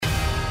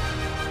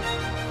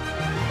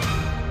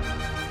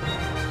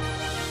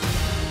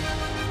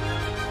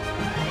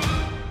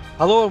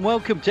Hello and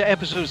welcome to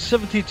episode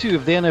 72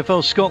 of the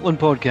NFL Scotland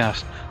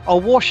podcast. A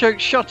washout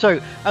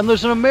shutout, and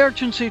there's an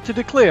emergency to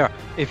declare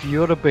if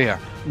you're a Bear.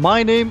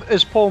 My name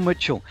is Paul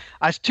Mitchell.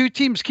 As two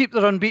teams keep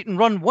their unbeaten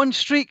run, one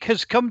streak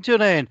has come to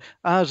an end,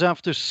 as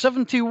after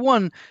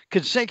 71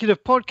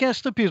 consecutive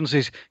podcast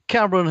appearances,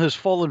 Cameron has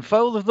fallen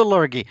foul of the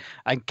lurgy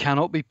and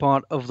cannot be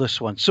part of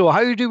this one. So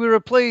how do we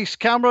replace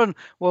Cameron?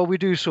 Well, we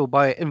do so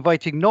by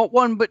inviting not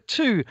one but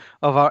two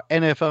of our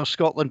NFL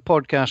Scotland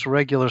podcast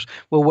regulars.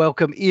 We'll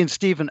welcome Ian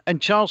Stephen and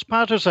Charles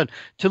Patterson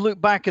to look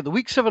back at the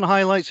Week 7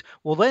 highlights.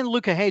 We'll then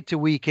look ahead to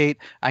Week 8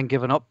 and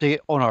give an update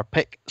on our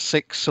Pick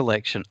 6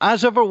 selection.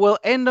 As ever, we'll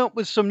end up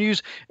with some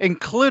news,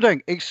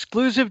 including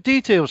exclusive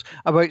details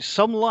about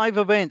some live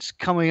events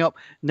coming up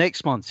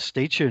next month.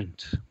 Stay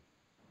tuned.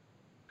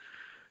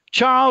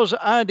 Charles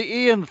and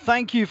Ian,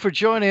 thank you for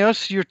joining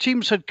us. Your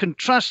teams had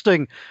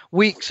contrasting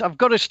weeks. I've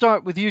got to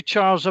start with you,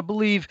 Charles. I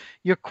believe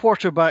your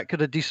quarterback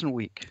had a decent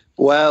week.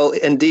 Well,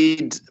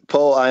 indeed,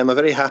 Paul, I am a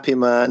very happy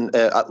man.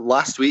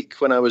 Last week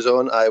when I was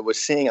on, I was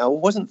saying I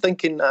wasn't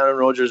thinking Aaron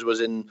Rodgers was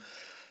in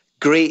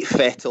great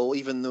fettle,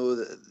 even though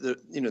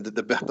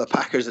the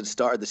Packers had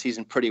started the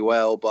season pretty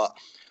well, but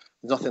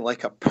nothing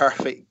like a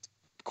perfect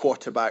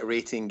quarterback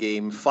rating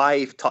game.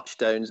 5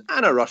 touchdowns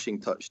and a rushing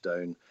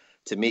touchdown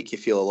to make you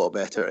feel a little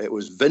better. It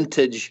was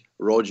vintage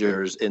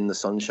Rodgers in the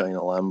sunshine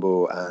at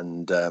Lambeau,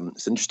 and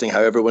it's interesting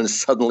how everyone's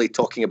suddenly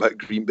talking about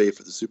Green Bay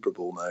for the Super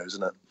Bowl now,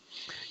 isn't it?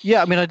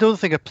 Yeah, I mean, I don't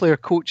think a player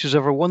coach has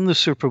ever won the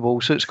Super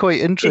Bowl, so it's quite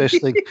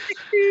interesting.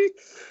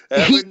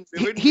 It wouldn't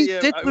be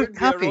a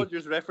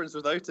Rodgers reference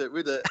without it,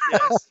 would it?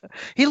 Yes.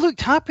 He looked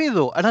happy,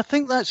 though, and I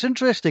think that's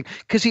interesting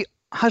because he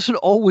hasn't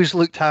always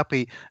looked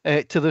happy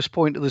to this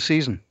point of the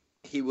season.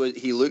 He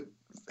looked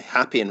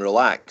happy and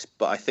relaxed,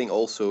 but I think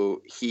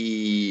also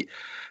it's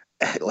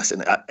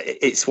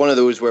one of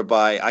those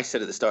whereby I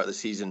said at the start of the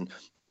season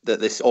that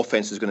this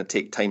offense was going to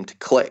take time to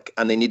click,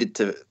 and they needed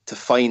to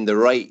find the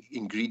right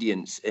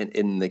ingredients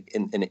in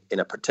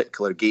a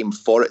particular game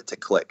for it to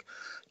click.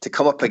 To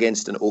come up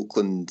against an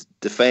Oakland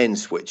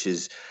defense, which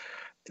is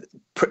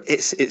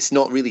it's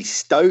not really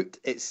stout.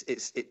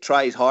 It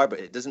tries hard, but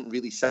it doesn't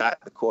really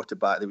sack the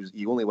quarterback.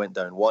 He only went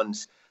down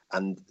once,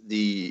 and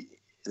the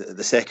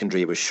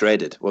secondary was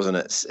shredded, wasn't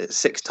it?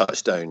 6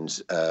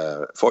 touchdowns,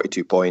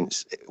 42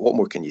 points. What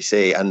more can you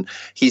say? And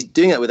he's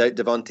doing it without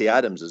Davante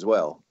Adams as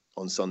well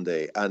on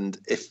Sunday. And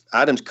if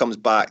Adams comes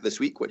back this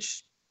week,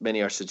 which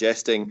many are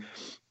suggesting,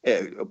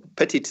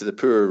 pity to the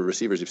poor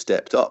receivers who've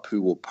stepped up,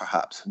 who will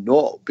perhaps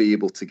not be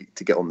able to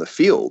get on the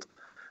field.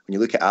 When you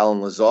look at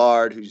Alan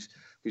Lazard, who's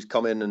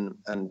come in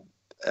and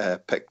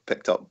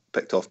picked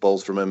off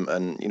balls from him,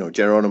 and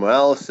Geronimo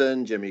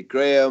Allison, Jimmy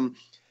Graham,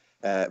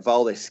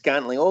 Valdez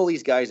Scantling, all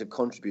these guys have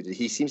contributed.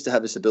 He seems to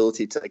have this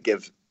ability to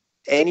give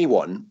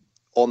anyone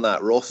on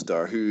that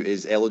roster who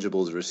is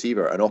eligible as a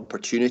receiver an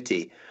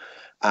opportunity.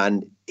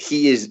 And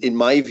he is, in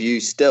my view,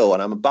 still,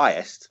 and I'm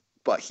biased,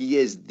 but he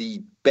is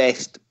the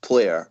best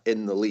player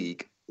in the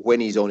league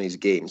when he's on his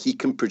game. He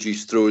can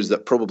produce throws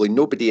that probably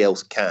nobody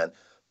else can,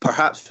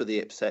 perhaps for the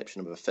exception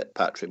of a fit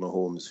Patrick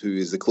Mahomes, who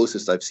is the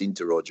closest I've seen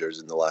to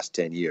Rodgers in the last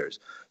 10 years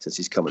since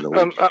he's come in the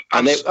league.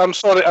 I'm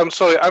sorry.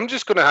 I'm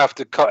just going to have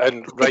to cut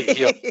in right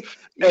here.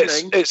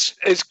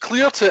 It's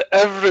clear to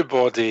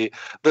everybody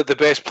that the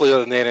best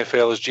player in the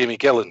NFL is Jamie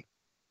Gillan.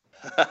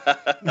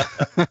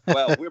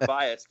 Well, we're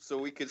biased, so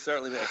we could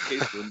certainly make a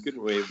case for him,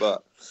 couldn't we?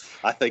 But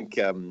I think,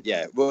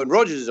 when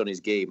Rodgers is on his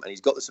game and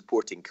he's got the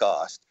supporting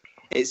cast,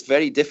 it's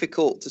very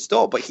difficult to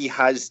stop. But he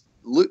has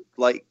looked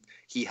like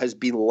he has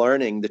been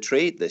learning the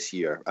trade this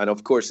year. And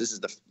of course, this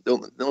is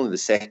only the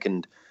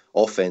second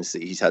offense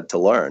that he's had to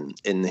learn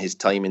in his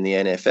time in the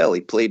NFL. He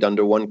played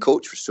under one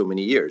coach for so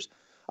many years.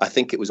 I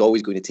think it was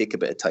always going to take a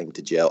bit of time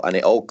to gel, and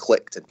it all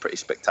clicked in pretty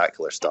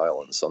spectacular style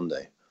on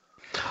Sunday.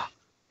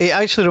 It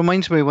actually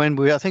reminds me when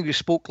I think we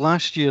spoke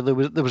last year, there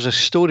was a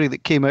story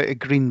that came out of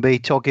Green Bay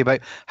talking about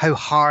how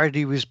hard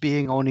he was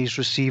being on his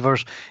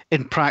receivers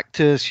in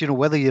practice.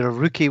 Whether you're a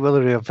rookie,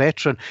 whether you're a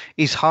veteran,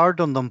 he's hard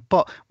on them.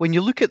 But when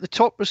you look at the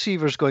top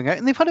receivers going out,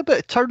 and they've had a bit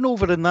of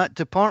turnover in that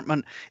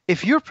department,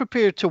 if you're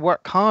prepared to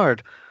work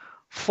hard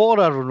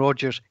for Aaron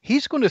Rodgers,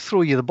 he's going to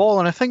throw you the ball.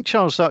 And I think,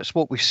 Charles, that's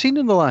what we've seen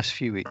in the last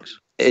few weeks.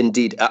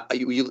 Indeed. I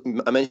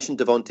mentioned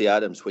Davante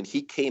Adams. When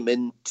he came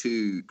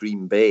into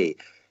Green Bay,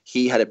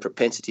 he had a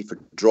propensity for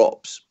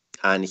drops,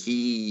 and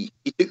he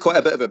took quite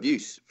a bit of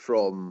abuse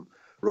from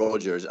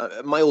Rodgers.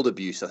 Mild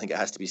abuse, I think it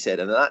has to be said.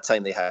 And at that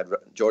time, they had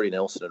Jordy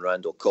Nelson and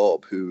Randall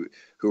Cobb, who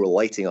were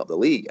lighting up the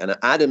league. And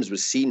Adams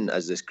was seen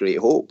as this great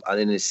hope. And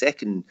in his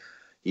second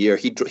year,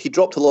 he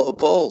dropped a lot of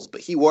balls,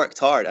 but he worked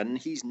hard, and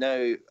he's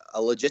now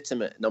a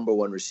legitimate number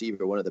one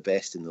receiver, one of the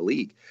best in the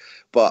league.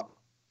 But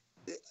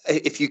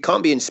if you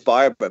can't be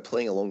inspired by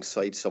playing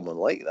alongside someone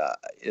like that,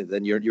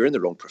 then you're in the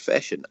wrong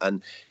profession.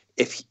 And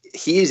if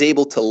he is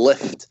able to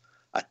lift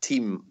a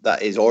team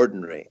that is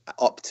ordinary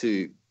up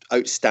to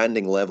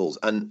outstanding levels.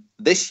 And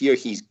this year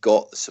he's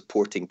got the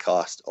supporting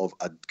cast of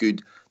a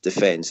good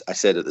defence. I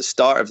said at the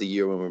start of the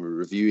year when we were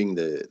reviewing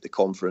the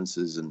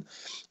conferences and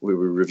we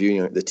were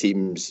reviewing the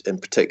teams in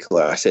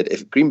particular, I said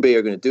if Green Bay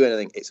are going to do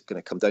anything, it's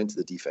going to come down to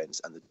the defence.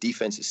 And the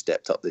defence has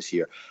stepped up this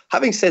year.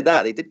 Having said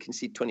that, they did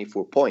concede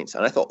 24 points.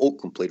 And I thought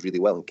Oakland played really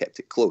well and kept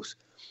it close.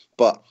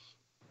 But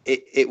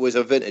it was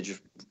a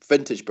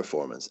vintage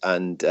performance.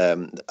 And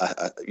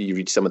you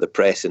read some of the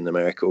press in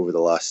America over the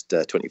last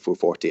 24,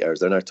 48 hours.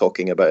 They're now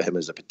talking about him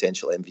as a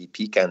potential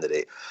MVP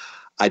candidate.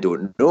 I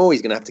don't know.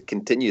 He's going to have to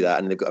continue that.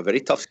 And they've got a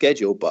very tough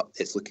schedule, but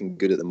it's looking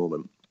good at the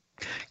moment.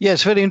 Yeah,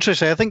 it's very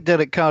interesting. I think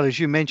Derek Carr, as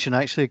you mentioned,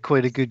 actually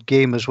quite a good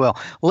game as well.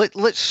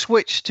 Let's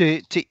switch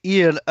to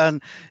Ian.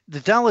 And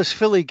the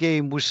Dallas-Philly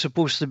game was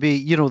supposed to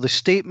be, the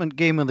statement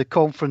game in the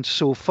conference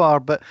so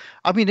far. But,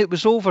 I mean, it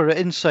was over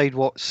inside,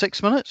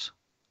 6 minutes?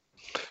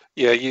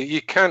 Yeah,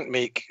 you can't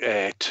make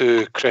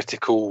two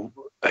critical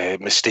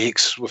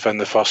mistakes within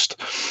the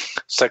first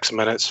 6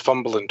 minutes,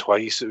 fumbling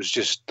twice. It was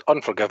just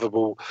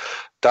unforgivable.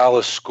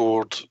 Dallas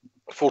scored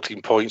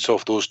 14 points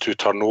off those two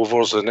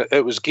turnovers, and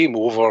it was game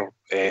over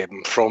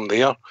from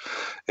there.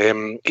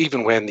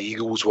 Even when the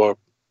Eagles were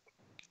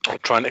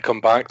trying to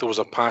come back, there was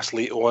a pass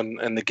late on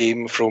in the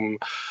game from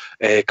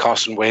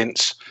Carson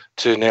Wentz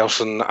to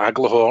Nelson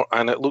Agholor,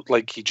 and it looked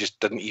like he just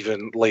didn't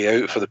even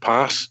lay out for the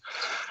pass.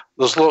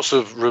 There's lots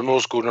of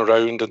rumours going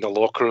around in the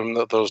locker room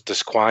that there's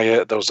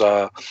disquiet. There's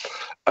a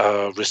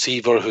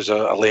receiver who's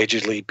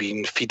allegedly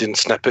been feeding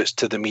snippets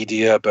to the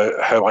media about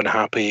how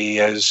unhappy he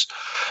is.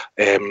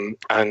 And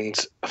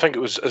I think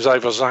it was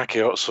either Zach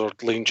Ertz or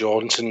Lane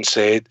Johnson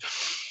said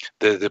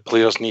the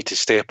players need to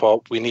step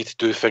up. We need to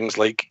do things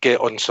like get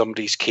on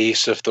somebody's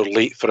case if they're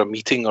late for a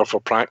meeting or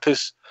for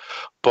practice.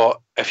 But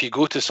if you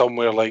go to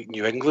somewhere like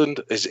New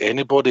England, is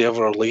anybody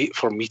ever late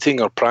for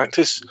meeting or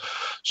practice?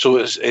 So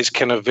it's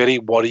kind of very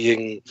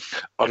worrying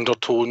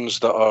undertones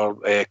that are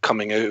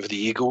coming out of the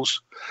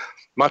Eagles.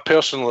 My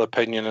personal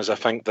opinion is I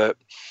think that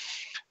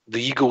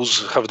the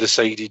Eagles have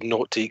decided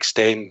not to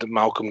extend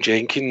Malcolm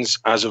Jenkins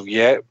as of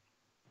yet.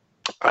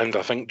 And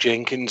I think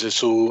Jenkins is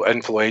so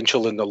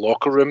influential in the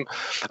locker room.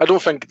 I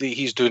don't think that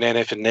he's doing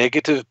anything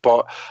negative,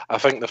 but I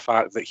think the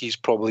fact that he's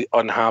probably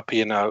unhappy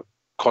in a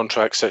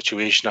contract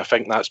situation, I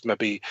think that's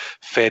maybe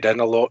fed in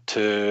a lot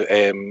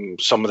to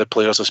some of the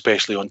players,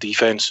 especially on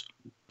defence.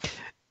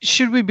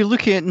 Should we be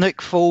looking at Nick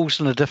Foles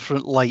in a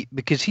different light?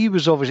 Because he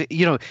was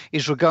obviously,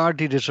 is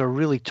regarded as a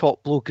really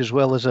top bloke as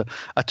well as a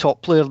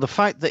top player. The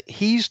fact that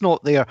he's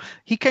not there,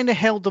 he kind of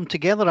held them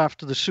together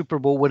after the Super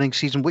Bowl winning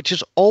season, which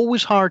is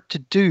always hard to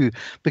do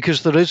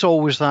because there is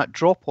always that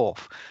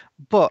drop-off.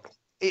 But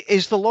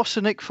is the loss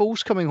of Nick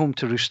Foles coming home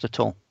to roost at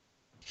all?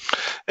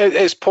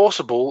 It's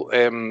possible.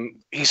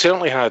 He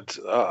certainly had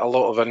a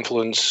lot of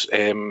influence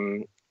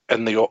in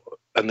the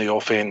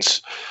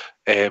offense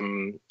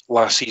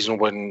last season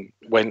when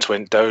Wentz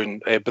went down,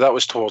 but that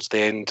was towards the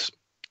end of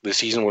the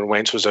season when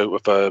Wentz was out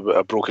with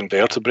a broken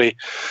vertebrae.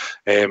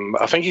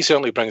 I think he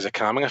certainly brings a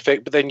calming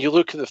effect. But then you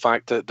look at the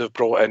fact that they've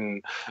brought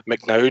in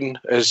McNown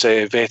as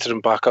a veteran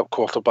backup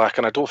quarterback,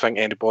 and I don't think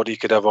anybody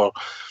could ever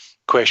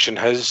question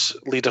his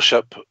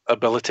leadership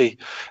ability.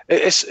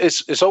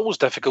 It's always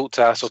difficult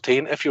to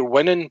ascertain. If you're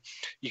winning,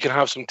 you can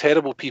have some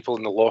terrible people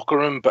in the locker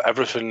room, but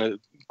everything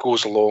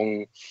goes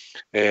along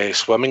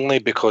swimmingly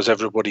because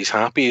everybody's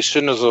happy. As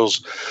soon as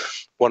there's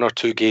one or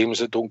two games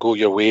that don't go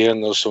your way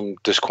and there's some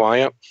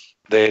disquiet,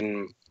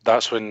 then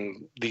that's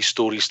when these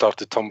stories start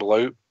to tumble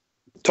out.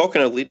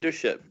 Talking of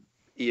leadership,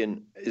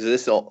 Ian, is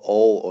this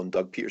all on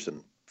Doug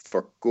Peterson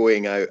for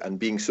going out and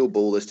being so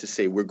bold as to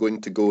say we're going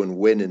to go and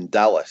win in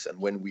Dallas, and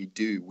when we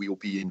do, we'll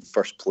be in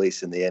first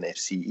place in the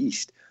NFC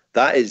East?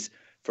 That is,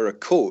 for a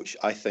coach,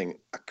 I think,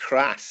 a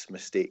crass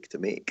mistake to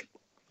make.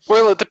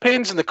 Well, it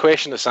depends on the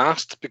question that's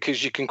asked,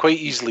 because you can quite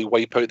easily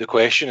wipe out the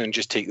question and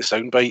just take the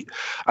soundbite.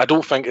 I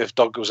don't think if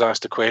Doug was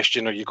asked a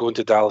question, are you going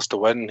to Dallas to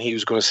win, he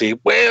was going to say,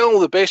 well,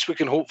 the best we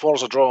can hope for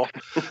is a draw.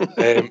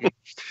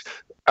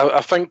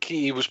 I think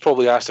he was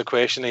probably asked a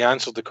question. He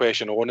answered the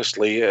question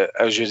honestly,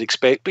 as you'd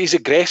expect. But he's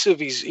aggressive.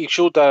 He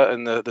showed that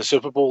in the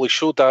Super Bowl. He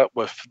showed that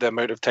with the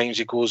amount of times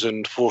he goes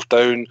in fourth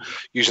down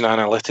using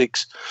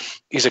analytics.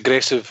 He's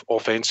aggressive,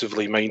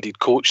 offensively minded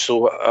coach.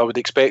 So I would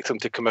expect him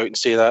to come out and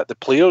say that. The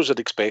players would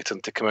expect him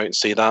to come out and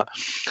say that.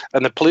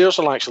 And the players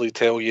will actually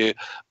tell you,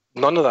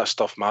 none of that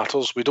stuff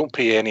matters. We don't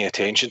pay any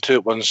attention to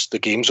it once the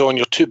game's on.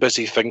 You're too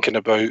busy thinking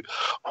about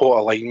what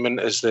alignment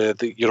is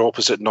your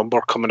opposite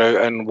number coming out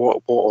and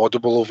what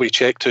audible have we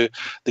checked to.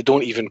 They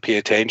don't even pay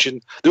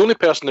attention. The only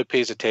person that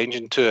pays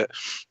attention to it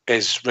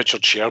is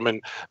Richard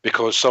Sherman,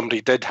 because somebody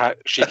did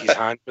shake his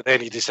hand, but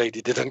then he decided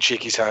he didn't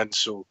shake his hand.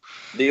 So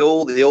the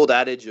old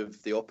adage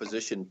of the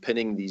opposition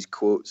pinning these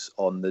quotes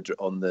on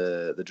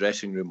the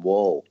dressing room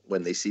wall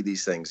when they see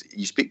these things.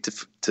 You speak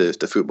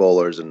to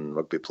footballers and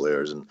rugby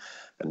players and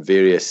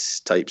various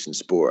types in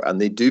sport, and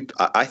they do.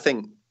 I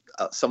think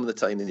some of the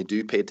time they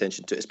do pay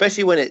attention to it,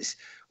 especially when it's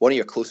one of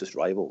your closest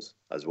rivals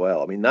as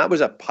well. I mean,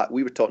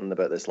 we were talking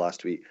about this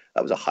last week.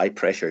 That was a high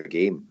pressure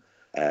game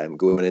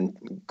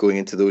going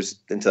into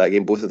that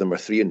game. Both of them are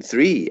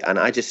 3-3, and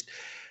I just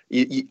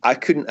I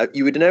couldn't.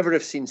 You would never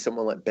have seen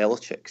someone like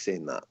Belichick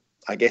saying that.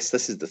 I guess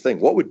this is the thing.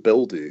 What would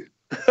Bill do?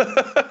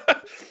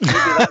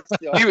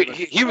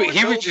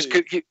 He would just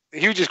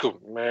go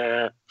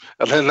meh,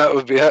 and then that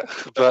would be it.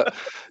 But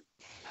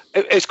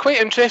it's quite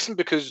interesting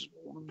because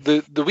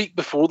the week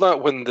before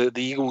that, when the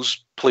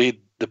Eagles played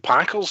the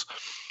Packers,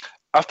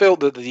 I felt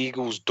that the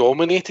Eagles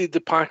dominated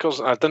the Packers,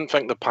 and I didn't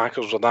think the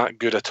Packers were that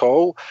good at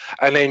all.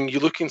 And then you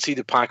look and see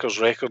the Packers'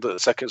 record at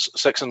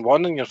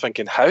 6-1, and you're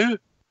thinking, how?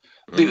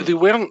 They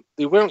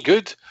weren't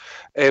good.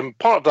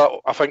 Part of that,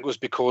 I think, was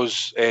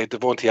because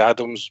Devontae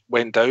Adams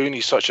went down.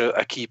 He's such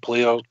a key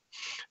player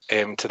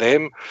to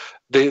them.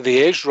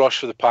 The edge rush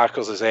for the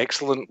Packers is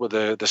excellent with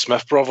the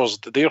Smith brothers.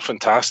 They're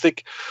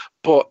fantastic.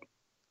 But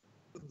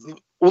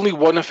only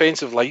one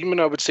offensive lineman,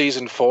 I would say, is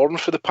in form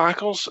for the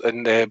Packers,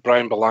 and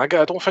Brian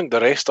Bulaga. I don't think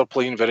the rest are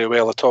playing very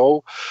well at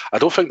all. I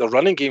don't think the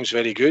running game's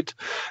very good.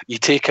 You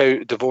take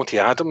out Devontae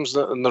Adams,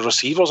 and the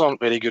receivers aren't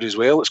very good as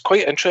well. It's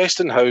quite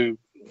interesting how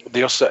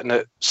they're sitting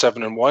at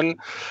 7-1,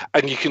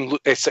 and you can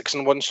look at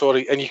 6-1.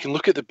 Sorry, and you can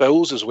look at the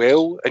Bills as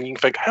well, and you can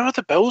think, how are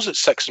the Bills at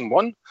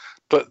 6-1?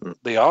 But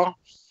they are.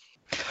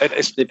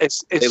 It's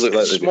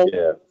small.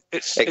 Yeah.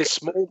 It's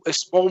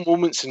small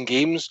moments in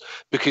games,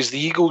 because the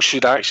Eagles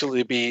should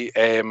actually be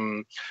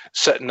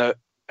sitting at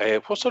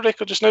what's their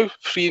record just now?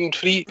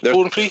 3-3,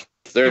 4-3.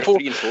 They're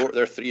 3-4.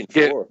 They're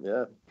 3-4.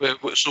 Yeah.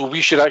 So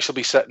we should actually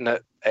be sitting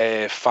at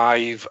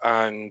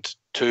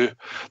 5-2,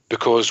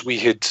 because we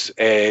had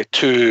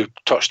 2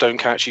 touchdown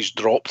catches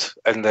dropped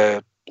in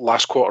the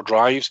last quarter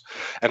drives,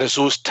 and it's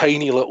those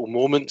tiny little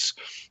moments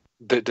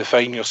that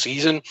define your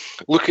season.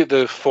 Look at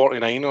the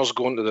 49ers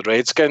going to the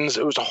Redskins.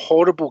 It was a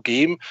horrible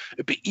game.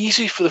 It'd be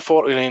easy for the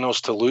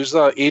 49ers to lose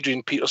that.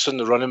 Adrian Peterson,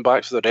 the running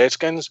back for the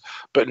Redskins,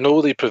 but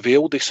no, they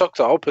prevailed. They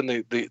sucked it up, and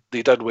they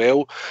did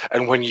well.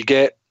 And when you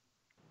get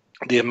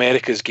the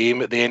America's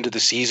game at the end of the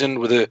season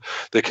with the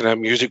kind of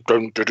music,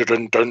 dun dun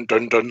dun dun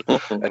dun dun,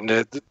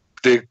 and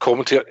the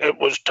commentator, it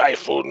was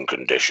typhoon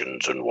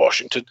conditions in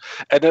Washington,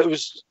 and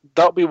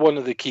that'll be one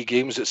of the key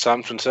games that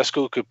San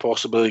Francisco could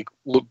possibly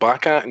look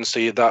back at and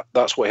say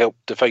that's what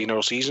helped define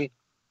our season.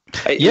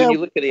 When you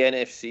look at the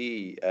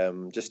NFC,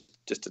 just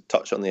to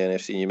touch on the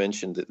NFC, you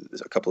mentioned that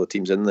there's a couple of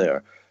teams in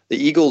there. The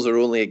Eagles are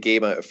only a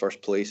game out of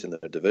first place in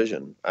their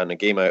division and a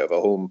game out of a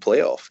home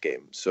playoff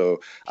game.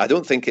 So I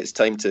don't think it's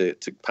time to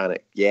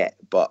panic yet,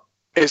 but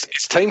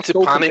it's time to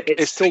panic.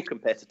 It's still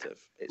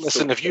competitive.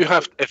 If you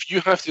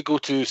have to go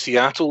to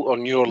Seattle or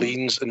New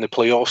Orleans in the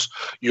playoffs,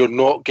 you're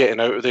not getting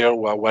out of there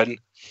with a win.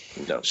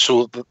 No.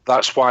 So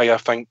that's why I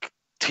think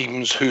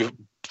teams who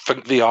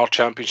think they are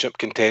championship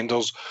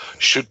contenders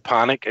should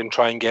panic and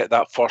try and get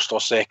that first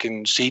or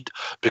second seed,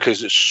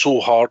 because it's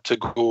so hard to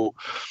go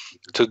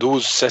to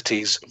those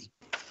cities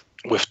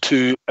with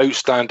 2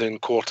 outstanding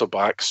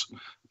quarterbacks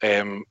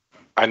and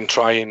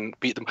try and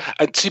beat them.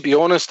 And to be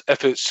honest,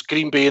 if it's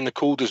Green Bay in the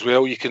cold as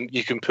well, you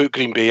can put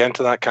Green Bay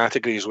into that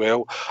category as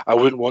well. I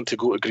wouldn't want to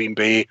go to Green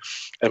Bay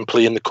and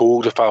play in the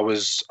cold if I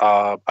was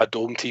a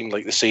dome team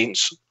like the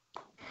Saints.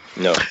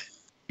 No.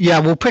 Yeah,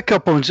 we'll pick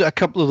up on a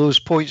couple of those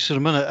points in a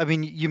minute. I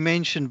mean, you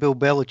mentioned Bill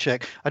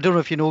Belichick. I don't know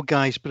if you know,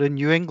 guys, but in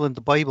New England,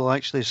 the Bible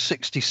actually has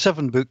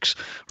 67 books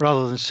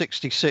rather than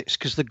 66,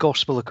 because the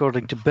Gospel,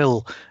 according to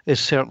Bill, is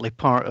certainly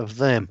part of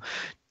them.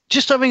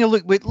 Just having a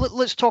look,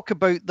 let's talk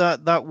about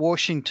that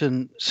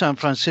Washington-San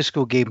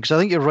Francisco game, because I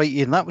think you're right,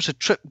 Ian. That was a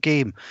trip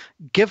game,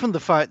 given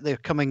the fact they're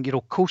coming,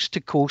 coast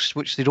to coast,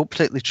 which they don't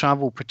particularly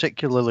travel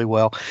particularly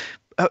well.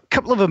 A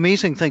couple of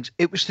amazing things.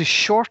 It was the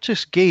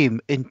shortest game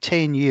in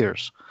 10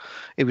 years.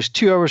 It was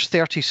 2 hours,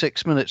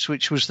 36 minutes,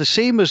 which was the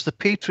same as the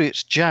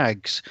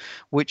Patriots-Jags,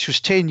 which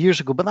was 10 years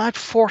ago, but that had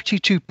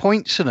 42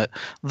 points in it.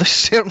 This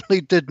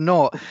certainly did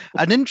not.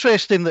 And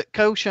interesting that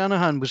Kyle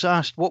Shanahan was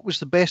asked what was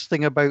the best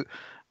thing about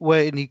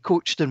when he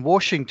coached in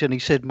Washington. He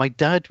said, my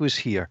dad was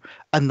here.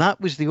 And that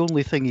was the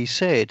only thing he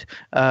said.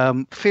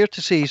 Fair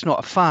to say he's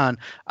not a fan.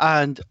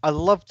 And I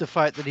loved the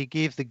fact that he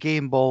gave the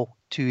game ball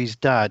to his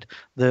dad,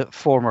 the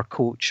former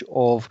coach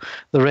of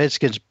the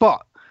Redskins.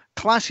 But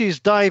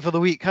classiest dive of the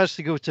week has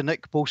to go to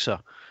Nick Bosa.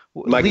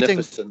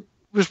 Magnificent.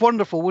 It was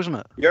wonderful, wasn't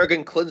it?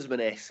 Jurgen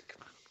Klinsmann-esque.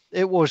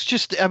 It was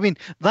just, I mean,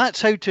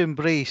 that's how to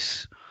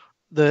embrace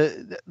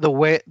the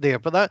wet there,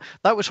 but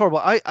that was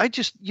horrible. I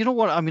just, you know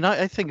what I mean,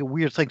 I think of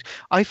weird things.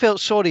 I felt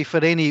sorry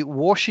for any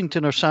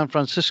Washington or San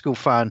Francisco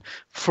fan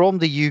from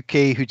the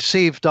UK who'd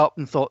saved up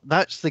and thought,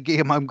 that's the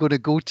game I'm going to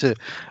go to,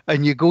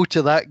 and you go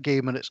to that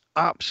game and it's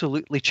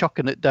absolutely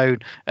chucking it down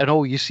and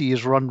all you see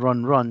is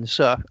run.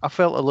 So I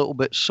felt a little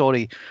bit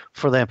sorry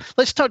for them.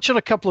 Let's touch on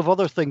a couple of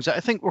other things that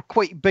I think were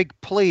quite big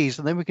plays,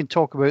 and then we can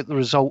talk about the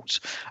results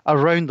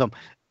around them.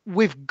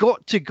 We've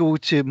got to go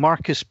to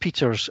Marcus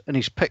Peters and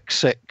his pick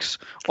 6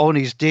 on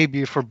his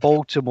debut for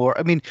Baltimore.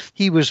 I mean,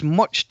 he was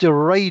much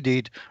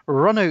derided,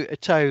 run out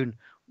of town.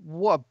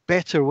 What a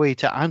better way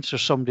to answer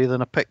somebody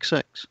than a pick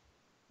 6?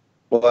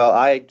 Well,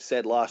 I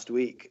said last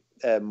week,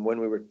 when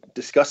we were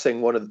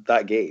discussing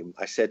that game,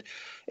 I said,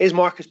 is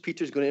Marcus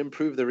Peters going to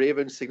improve the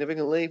Ravens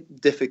significantly?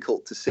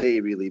 Difficult to say,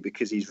 really,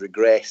 because he's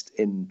regressed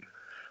in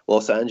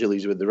Los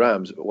Angeles with the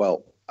Rams.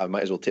 Well, I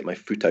might as well take my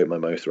foot out of my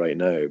mouth right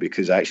now,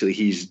 because actually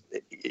he's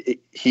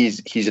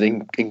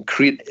an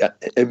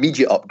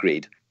immediate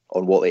upgrade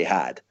on what they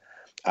had.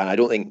 And I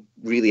don't think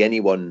really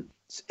anyone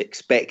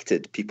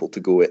expected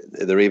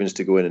the Ravens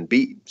to go in and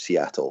beat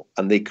Seattle.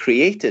 And they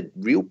created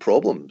real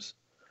problems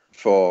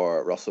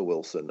for Russell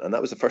Wilson. And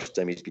that was the first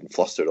time he's been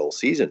flustered all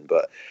season.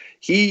 But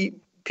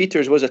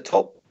Peters was a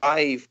top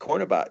 5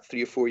 cornerback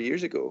 3 or 4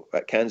 years ago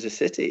at Kansas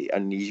City.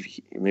 And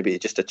he maybe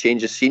just a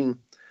change of scene,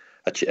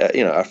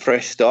 a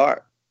fresh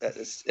start.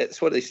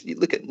 It's what you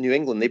look at New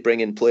England. They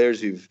bring in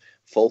players who've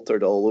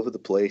faltered all over the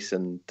place,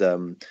 and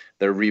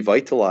they're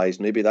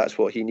revitalized. Maybe that's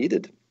what he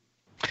needed.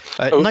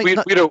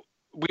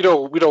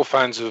 We're all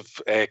fans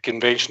of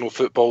conventional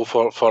football.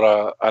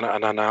 For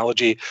an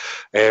analogy,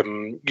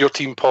 your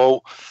team,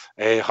 Paul,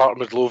 Hart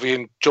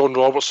Midlothian, John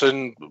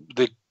Robertson,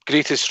 the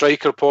greatest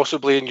striker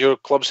possibly in your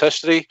club's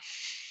history.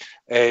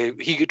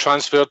 He got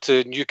transferred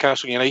to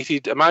Newcastle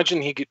United.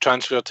 Imagine he got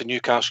transferred to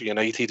Newcastle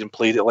United and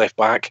played at left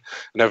back,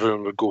 and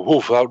everyone would go, "Oh,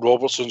 that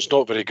Robertson's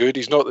not very good.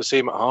 He's not the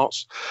same at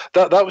Hearts."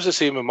 That was the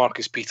same with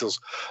Marcus Peters.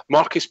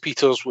 Marcus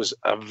Peters was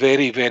a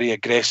very, very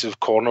aggressive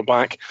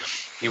cornerback.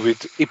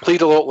 He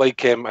played a lot like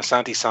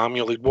Asante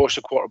Samuel. He'd watch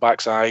the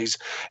quarterback's eyes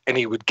and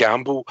he would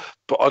gamble.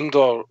 But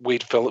under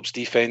Wade Phillips'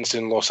 defense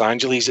in Los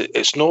Angeles,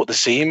 it's not the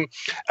same,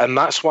 and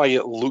that's why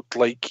it looked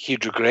like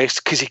he'd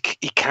regressed, because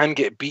he can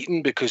get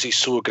beaten because he's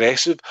so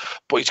aggressive.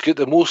 But he's got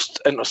the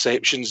most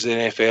interceptions in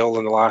the NFL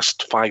in the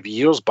last 5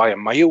 years by a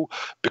mile,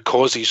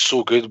 because he's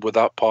so good with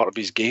that part of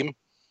his game.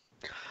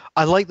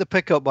 I like the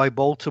pickup by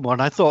Baltimore,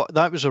 and I thought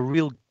that was a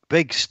real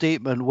big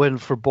statement win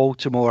for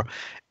Baltimore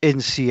in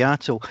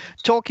Seattle.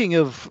 Talking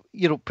of,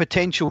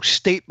 potential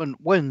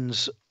statement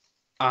wins,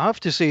 I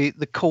have to say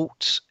the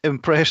Colts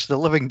impressed the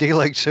living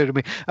daylights out of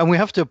me. And we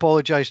have to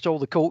apologise to all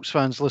the Colts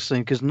fans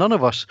listening, because none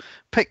of us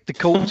picked the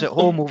Colts at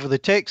home over the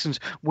Texans.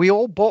 We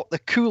all bought the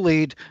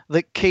Kool-Aid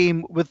that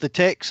came with the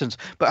Texans.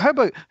 But how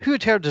about, who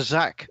had heard of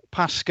Zach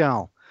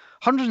Pascal?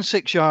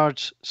 106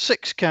 yards,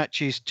 6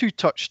 catches, 2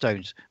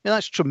 touchdowns. I mean,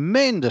 that's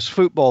tremendous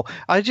football.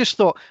 I just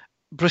thought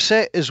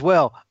Brissett as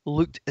well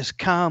looked as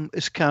calm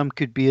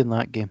could be in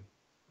that game.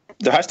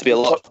 There has to be a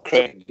lot of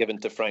credit given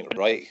to Frank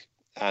Reich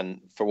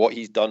and for what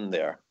he's done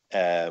there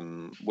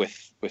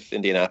with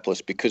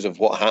Indianapolis, because of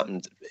what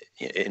happened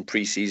in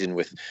pre-season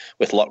with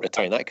Luck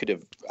retiring. That could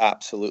have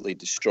absolutely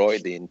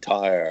destroyed the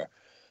entire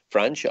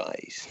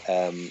franchise.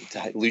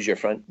 To lose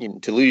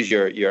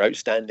your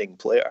outstanding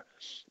player,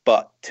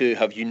 but to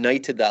have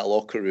united that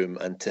locker room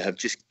and to have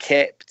just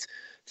kept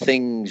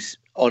things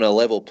on a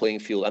level playing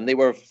field. And they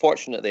were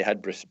fortunate they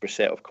had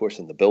Brissett, of course,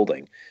 in the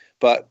building,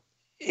 but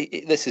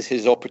this is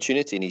his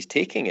opportunity and he's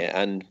taking it.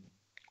 And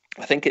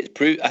I think it's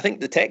proved. I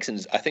think the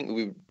Texans,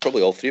 we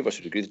probably all three of us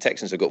would agree, the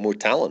Texans have got more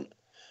talent,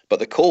 but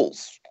the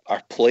Colts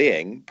are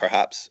playing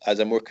perhaps as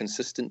a more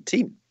consistent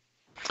team.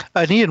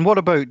 And Ian, what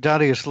about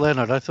Darius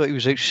Leonard? I thought he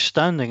was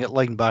outstanding at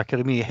linebacker.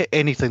 I mean, he hit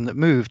anything that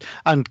moved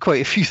and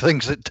quite a few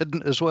things that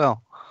didn't as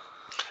well.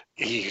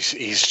 He's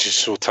just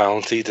so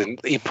talented, and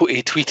he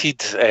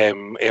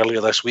tweeted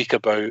earlier this week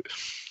about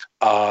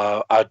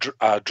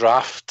a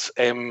draft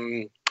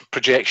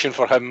projection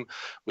for him,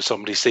 with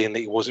somebody saying that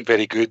he wasn't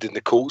very good, and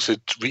the Colts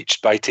had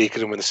reached by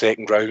taking him in the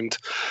second round.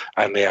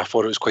 And I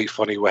thought it was quite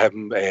funny with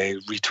him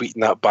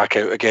retweeting that back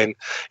out again.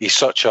 He's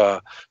such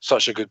a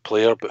good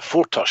player. But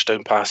 4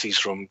 touchdown passes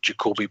from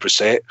Jacoby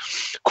Brissett.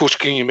 Coach,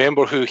 can you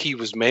remember who he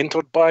was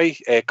mentored by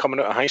coming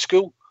out of high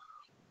school?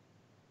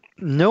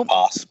 No.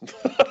 Pass.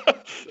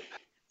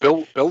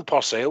 Bill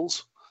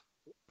Parcells.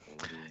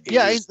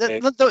 Yeah,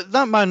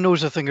 that man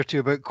knows a thing or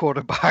two about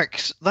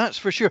quarterbacks, that's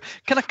for sure.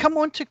 Can I come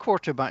on to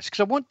quarterbacks? Because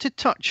I want to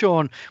touch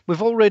on,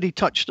 we've already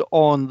touched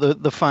on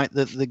the fact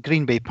that the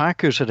Green Bay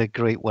Packers had a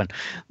great win.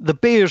 The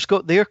Bears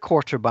got their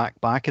quarterback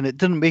back, and it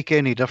didn't make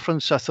any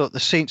difference. I thought the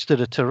Saints did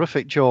a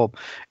terrific job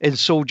in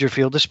Soldier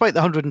Field, despite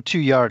the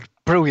 102-yard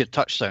brilliant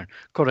touchdown,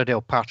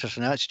 Cordell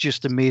Patterson. That's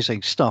just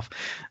amazing stuff.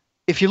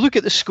 If you look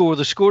at the score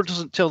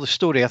doesn't tell the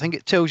story. I think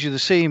it tells you the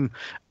same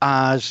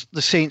as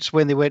the Saints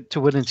when they went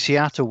to win in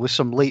Seattle with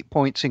some late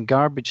points in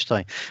garbage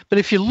time. But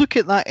if you look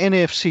at that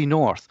NFC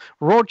North,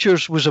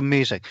 Rodgers was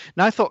amazing.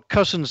 Now, I thought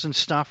Cousins and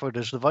Stafford,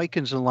 as the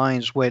Vikings and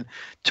Lions went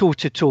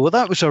toe-to-toe,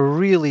 that was a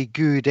really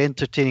good,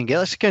 entertaining game.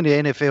 That's the kind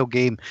of NFL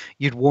game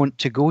you'd want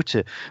to go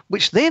to.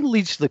 Which then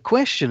leads to the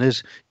question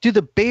is, do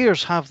the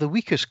Bears have the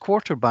weakest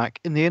quarterback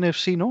in the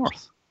NFC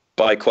North?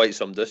 By quite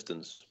some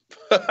distance.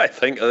 I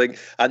think,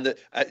 and it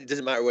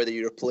doesn't matter whether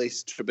you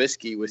replace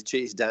Trubisky with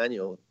Chase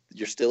Daniel,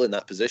 you're still in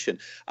that position.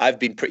 I've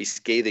been pretty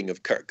scathing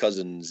of Kirk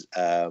Cousins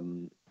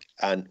and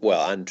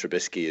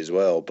Trubisky as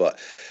well, but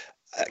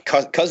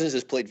Cousins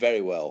has played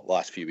very well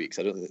last few weeks.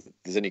 I don't think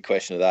there's any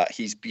question of that.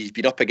 He's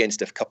been up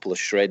against a couple of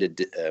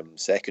shredded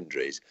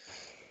secondaries.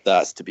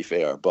 That's to be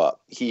fair, but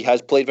he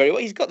has played very well.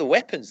 He's got the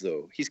weapons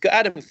though. He's got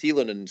Adam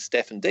Thielen and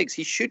Stefan Diggs.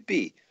 He should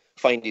be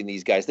finding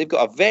these guys. They've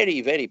got a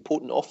very, very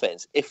potent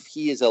offense if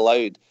he is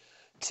allowed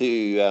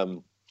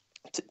to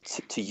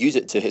use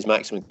it to his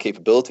maximum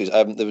capabilities.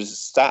 There was a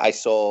stat I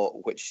saw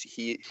which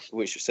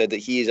said that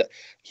he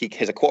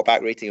has a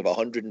quarterback rating of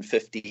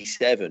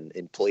 157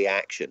 in play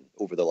action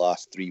over the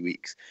last 3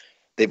 weeks.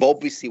 They've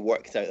obviously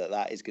worked out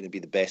that is going to be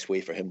the best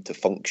way for him to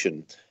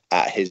function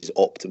at his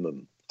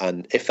optimum.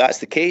 And if that's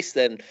the case,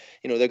 then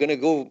they're going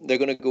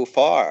to go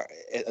far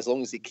as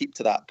long as they keep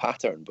to that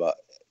pattern. But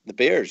the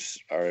Bears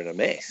are in a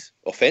mess.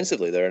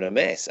 Offensively, they're in a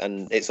mess.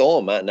 And it's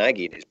all Matt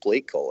Nagy and his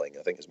play calling,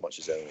 I think, as much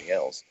as anything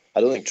else.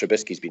 I don't think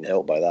Trubisky's been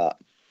helped by that.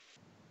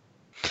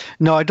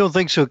 No, I don't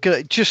think so.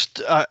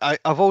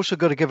 I've also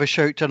got to give a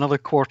shout to another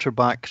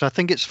quarterback, because I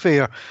think it's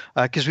fair,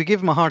 because we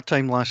gave him a hard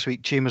time last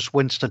week, Jameis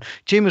Winston.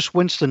 Jameis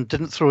Winston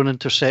didn't throw an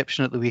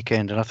interception at the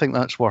weekend, and I think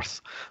that's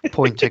worth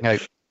pointing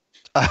out.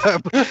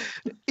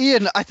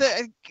 Ian,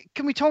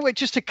 can we talk about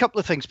just a couple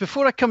of things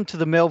before I come to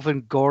the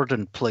Melvin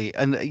Gordon play?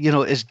 And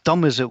as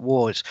dumb as it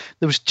was,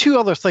 there was two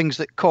other things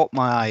that caught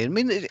my eye. I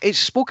mean, it's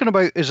spoken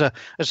about as a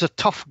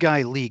tough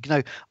guy league.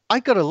 Now, I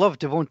gotta love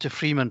Devonta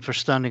Freeman for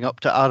standing up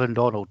to Aaron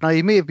Donald. Now,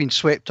 he may have been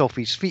swept off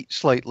his feet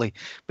slightly,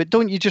 but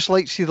don't you just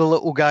like to see the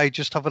little guy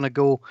just having a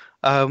go,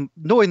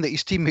 knowing that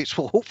his teammates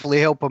will hopefully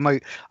help him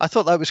out? I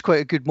thought that was quite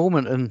a good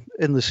moment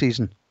in the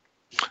season.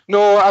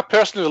 No, I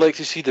personally like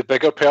to see the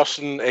bigger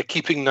person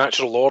keeping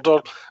natural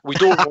order. We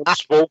don't want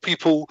small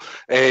people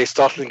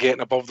starting getting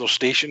above their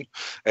station.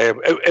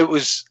 It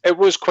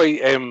was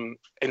quite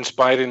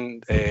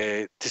inspiring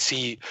to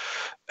see,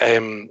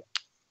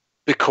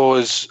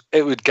 because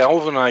it would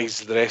galvanise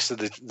the rest of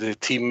the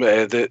team.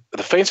 The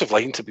defensive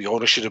line, to be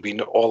honest, should have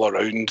been all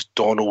around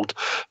Donald,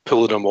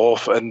 pulling him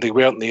off, and they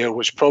weren't there,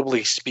 which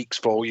probably speaks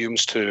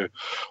volumes to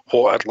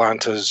what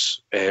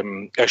Atlanta's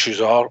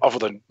issues are, other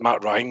than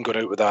Matt Ryan going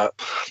out with that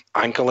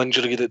ankle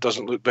injury that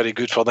doesn't look very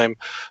good for them.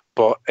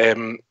 But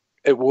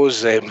it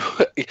was it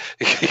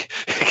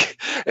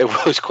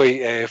was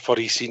quite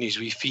funny seeing his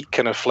wee feet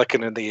kind of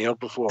flicking in the air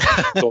before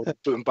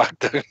putting back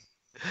down.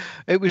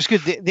 It was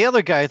good. The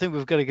other guy I think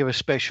we've got to give a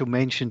special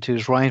mention to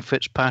is Ryan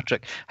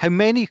Fitzpatrick. How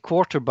many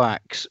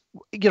quarterbacks,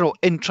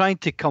 in trying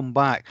to come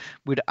back,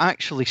 would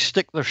actually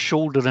stick their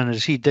shoulder in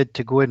as he did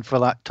to go in for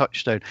that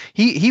touchdown?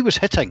 He was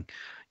hitting.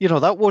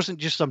 That wasn't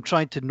just I'm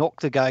trying to knock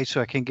the guy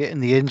so I can get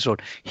in the end zone.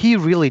 He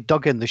really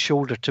dug in the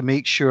shoulder to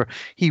make sure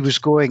he was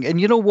going.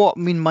 And you know what? I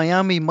mean,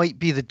 Miami might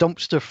be the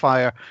dumpster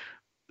fire.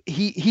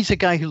 He's a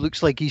guy who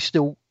looks like he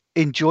still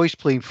enjoys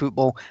playing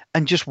football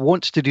and just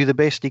wants to do the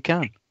best he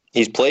can.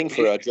 He's playing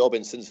for a job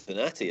in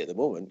Cincinnati at the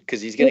moment because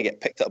he's going to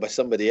get picked up by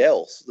somebody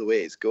else the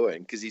way it's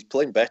going, because he's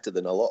playing better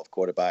than a lot of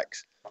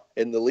quarterbacks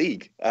in the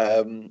league.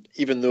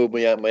 Even though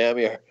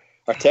Miami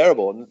are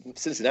terrible, and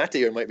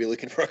Cincinnati might be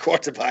looking for a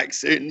quarterback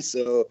soon,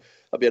 so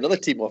that'll be another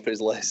team off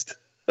his list.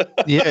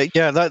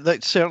 yeah, that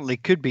certainly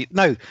could be.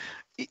 Now,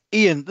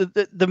 Ian,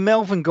 the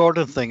Melvin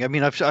Gordon thing. I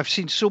mean, I've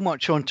seen so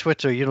much on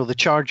Twitter. The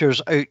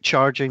Chargers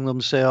outcharging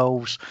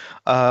themselves.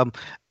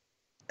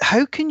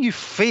 How can you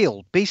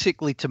fail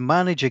basically to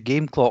manage a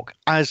game clock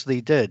as they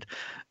did?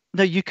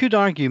 Now, you could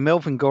argue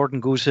Melvin Gordon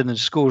goes in and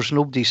scores,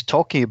 nobody's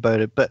talking about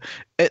it, but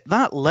at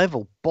that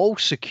level, ball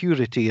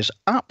security is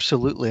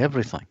absolutely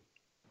everything.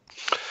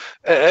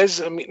 It is.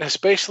 I mean,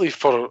 especially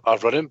for a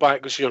running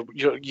back, because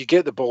you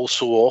get the ball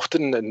so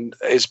often, and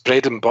it's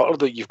bread and butter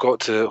that you've got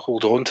to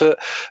hold on to it.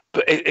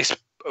 But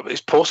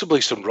it's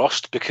possibly some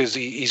rust, because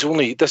he's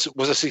only this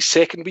his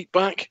second week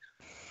back.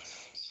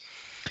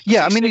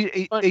 Yeah, I mean,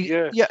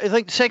 I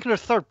think second or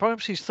third,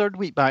 perhaps his third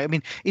week back. I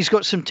mean, he's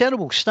got some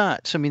terrible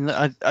stats. I mean,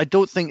 I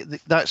don't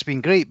think that's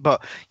been great,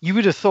 but you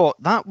would have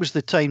thought that was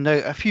the time. Now,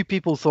 a few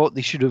people thought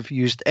they should have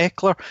used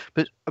Eckler,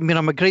 but I mean,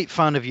 I'm a great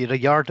fan of you're a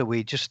yard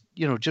away, just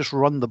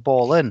run the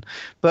ball in.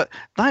 But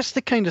that's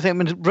the kind of thing. I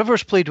mean,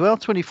 Rivers played well,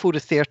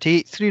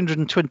 24-38,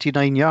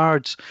 329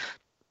 yards.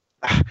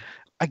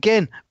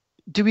 Again,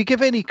 do we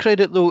give any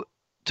credit, though,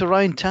 to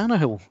Ryan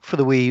Tannehill for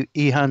the way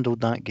he handled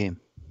that game?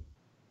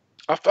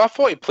 I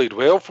thought he played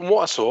well. From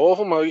what I saw of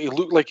him, he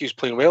looked like he was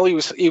playing well. He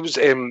was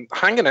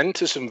hanging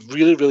into some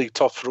really, really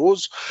tough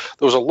throws.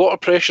 There was a lot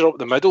of pressure up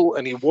the middle,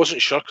 and he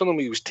wasn't shirking them.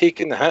 He was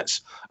taking the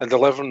hits and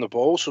delivering the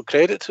ball. So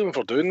credit to him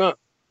for doing that.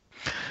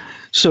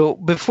 So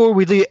before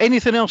we leave,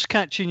 anything else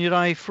catching your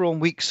eye from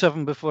week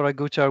 7 before I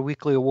go to our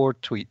weekly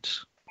award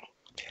tweets?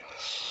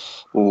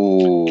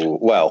 Oh,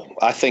 well,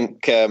 I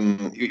think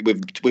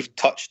we've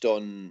touched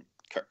on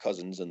Kirk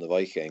Cousins and the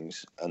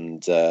Vikings,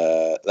 and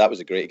that was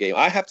a great game.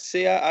 I have to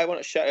say, I want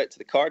to shout out to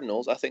the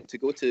Cardinals. I think to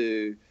go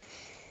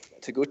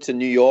to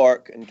New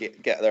York and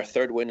get their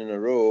third win in a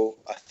row,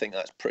 I think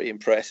that's pretty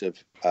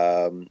impressive.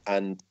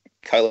 And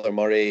Kyler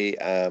Murray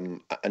and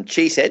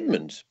Chase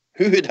Edmonds.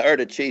 Who had heard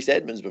of Chase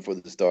Edmonds before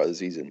the start of the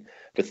season?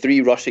 For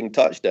 3 rushing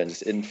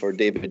touchdowns in for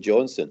David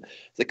Johnson.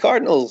 The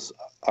Cardinals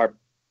are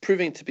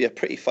proving to be a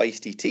pretty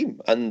feisty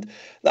team, and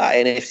that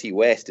NFC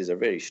West is a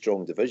very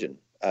strong division.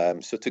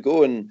 So to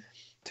go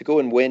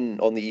and win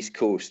on the East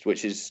Coast,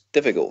 which is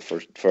difficult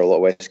for a lot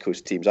of West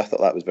Coast teams, I thought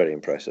that was very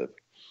impressive.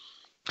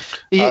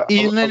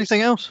 Ian,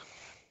 anything else?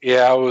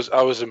 Yeah, I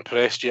was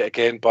impressed yet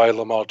again by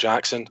Lamar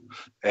Jackson.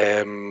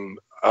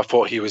 I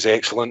thought he was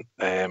excellent.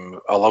 I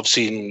love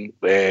seeing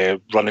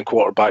running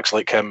quarterbacks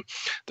like him.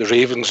 The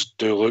Ravens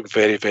do look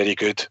very, very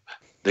good.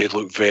 They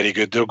look very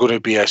good. They're going to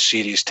be a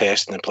serious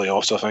test in the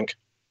playoffs, I think.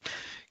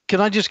 Can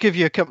I just give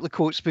you a couple of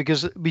quotes?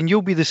 Because, I mean,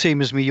 you'll be the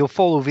same as me. You'll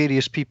follow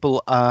various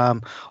people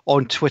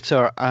on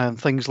Twitter and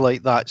things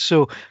like that.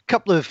 So a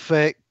couple of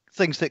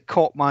things that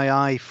caught my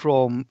eye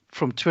from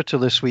Twitter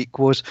this week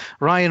was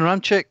Ryan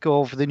Ramczyk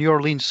of the New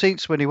Orleans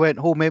Saints, when he went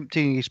home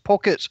emptying his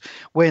pockets,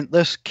 went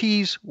this: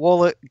 keys,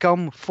 wallet,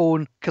 gum,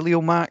 phone,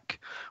 Khalil Mack,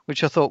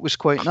 which I thought was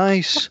quite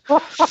nice.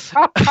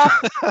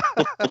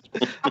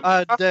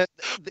 And,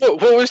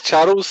 what was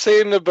Charles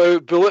saying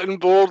about bulletin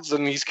boards,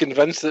 and he's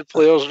convinced that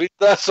players read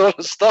that sort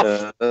of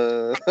stuff?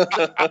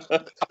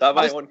 That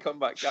might come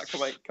back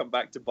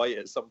to bite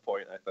at some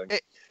point, I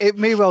think. It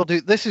may well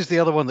do. This is the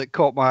other one that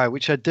caught my eye,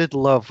 which I did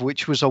love,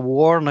 which was a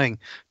warning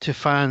to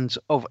fans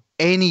of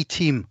any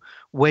team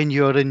when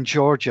you're in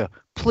Georgia.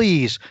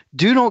 Please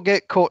do not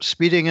get caught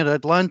speeding in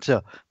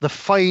Atlanta. The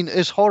fine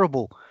is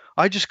horrible.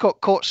 I just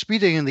got caught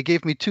speeding and they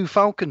gave me 2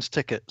 Falcons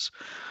tickets,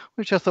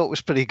 which I thought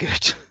was pretty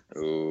good.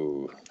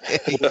 Ooh.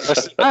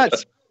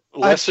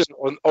 Listen,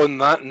 on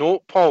that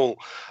note, Paul,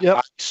 yep.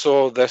 I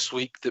saw this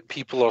week that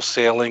people are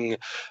selling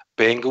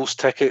Bengals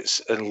tickets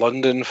in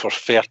London for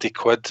 30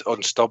 quid on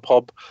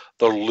StubHub.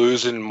 They're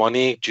losing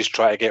money just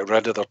trying to get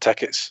rid of their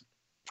tickets.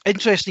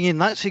 Interesting,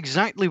 and that's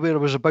exactly where I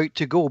was about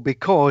to go,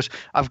 because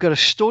I've got a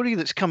story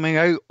that's coming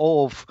out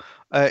of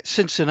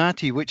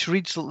Cincinnati, which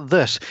reads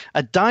this: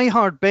 a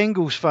diehard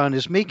Bengals fan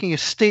is making a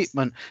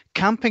statement,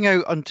 camping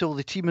out until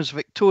the team is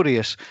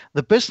victorious.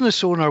 The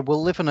business owner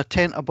will live in a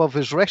tent above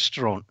his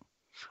restaurant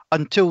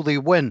until they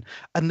win.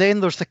 And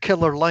then there's the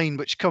killer line,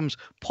 which comes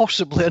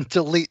possibly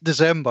until late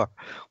December,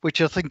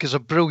 which I think is a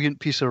brilliant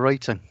piece of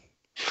writing.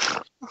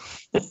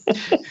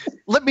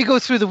 Let me go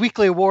through the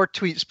weekly award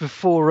tweets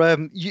before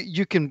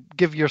you can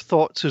give your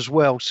thoughts as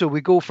well. So we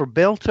go for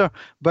Belter,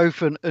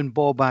 Bowfin and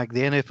Ballbag,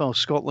 the NFL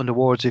Scotland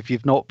Awards. If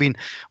you've not been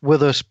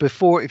with us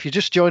before, if you're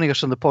just joining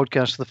us on the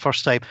podcast for the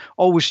first time,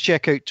 always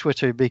check out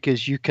Twitter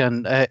because you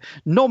can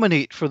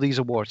nominate for these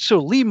awards. So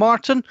Lee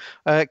Martin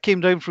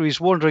came down from his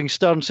wandering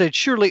star and said,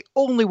 surely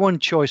only one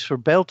choice for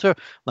Belter.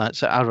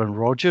 That's Aaron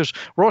Rodgers.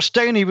 Ross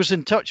Downey was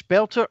in touch.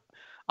 Belter,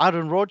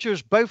 Aaron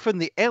Rodgers, Bowfin,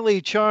 the LA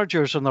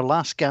Chargers on their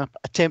last gap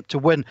attempt to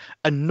win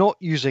and not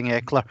using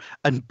Eckler,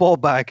 and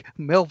Ballbag,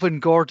 Melvin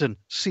Gordon,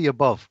 see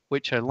above,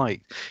 which I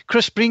liked.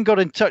 Chris Breen got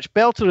in touch.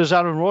 Belter is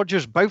Aaron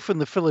Rodgers, Bowfin,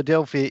 the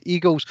Philadelphia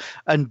Eagles,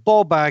 and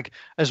Ballbag,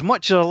 as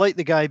much as I like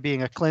the guy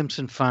being a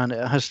Clemson fan,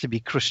 it has to be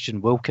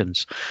Christian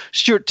Wilkins.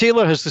 Stuart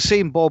Taylor has the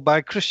same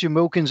Ballbag. Christian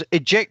Wilkins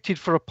ejected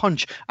for a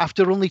punch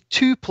after only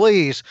 2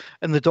 plays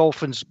in the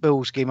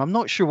Dolphins-Bills game. I'm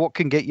not sure what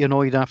can get you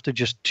annoyed after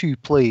just 2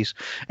 plays.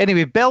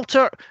 Anyway,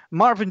 Belter,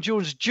 Marvin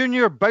Jones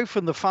Jr.,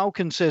 Bowfin the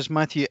Falcon, says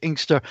Matthew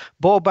Inkster.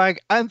 Ballbag,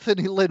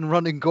 Anthony Lynn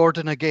running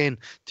Gordon again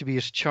to be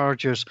as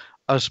Chargers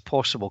as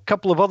possible.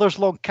 Couple of others,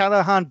 Long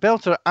Carahan,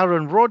 Belter,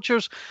 Aaron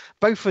Rodgers,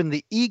 Bowfin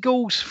the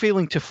Eagles,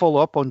 failing to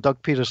follow up on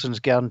Doug Peterson's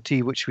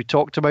guarantee, which we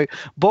talked about.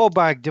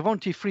 Ballbag,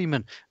 Devontae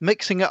Freeman,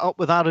 mixing it up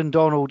with Aaron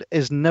Donald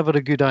is never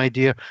a good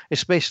idea,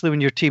 especially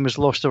when your team has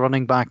lost a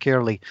running back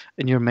early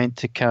and you're meant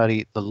to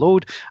carry the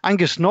load.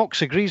 Angus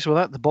Knox agrees with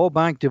that. The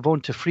Ballbag,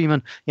 Devontae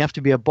Freeman, you have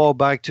to be a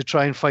Ballbag to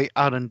try and fight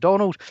Aaron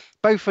Donald.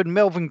 Bowfin,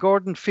 Melvin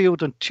Gordon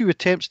failed on 2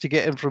 attempts to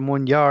get in from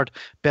 1 yard.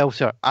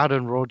 Belter,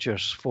 Aaron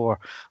Rodgers for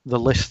the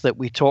list that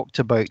we talked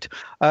about.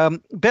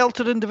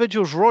 Belter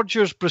individuals,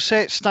 Rodgers,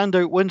 Brissett,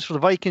 standout wins for the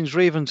Vikings,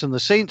 Ravens and the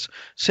Saints,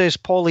 says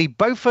Paulie.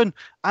 Bowfin,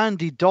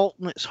 Andy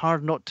Dalton, it's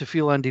hard not to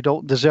feel Andy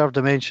Dalton deserved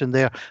a mention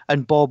there.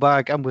 And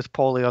Ballbag, I'm with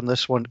Paulie on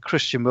this one,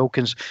 Christian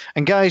Wilkins.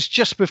 And guys,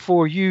 just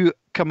before you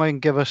come out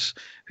and give us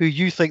who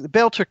you think, the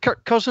Belter,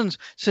 Kirk Cousins,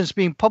 since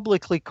being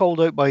publicly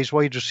called out by his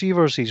wide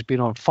receivers, he's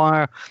been on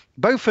fire.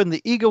 Bowfin,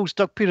 the Eagles,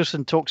 Doug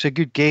Peterson talks a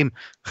good game,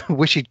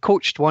 wish he'd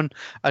coached one.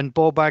 And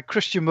Ballbag,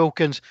 Christian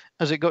Wilkins,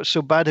 as it got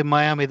so bad in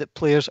Miami that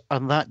players are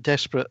that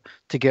desperate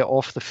to get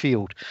off the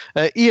field.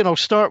 Ian, I'll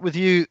start with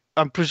you.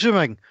 I'm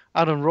presuming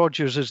Aaron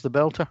Rodgers is the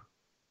Belter.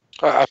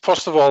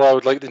 First of all, I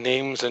would like the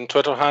names and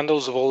Twitter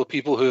handles of all the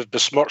people who have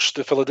besmirched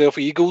the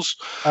Philadelphia Eagles.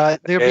 They're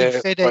being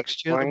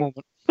FedExed at the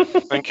moment.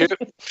 Thank you.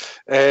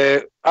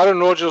 Aaron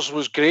Rodgers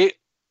was great,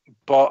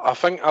 but I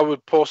think I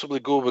would possibly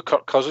go with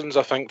Kirk Cousins,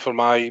 I think, for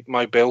my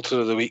Belter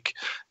of the week,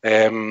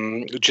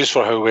 just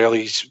for how well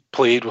he's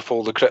played with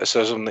all the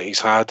criticism that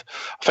he's had.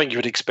 I think you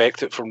would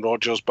expect it from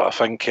Rodgers, but I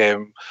think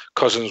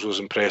Cousins was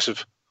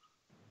impressive.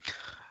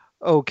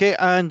 Okay,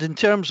 and in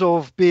terms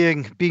of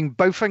being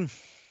Bowfin?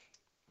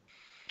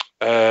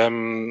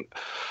 Who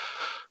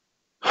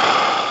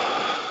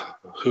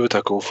would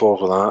I go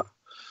for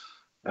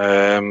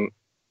that?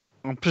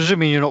 I'm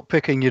presuming you're not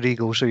picking your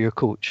Eagles or your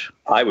coach.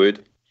 I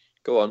would.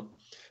 Go on.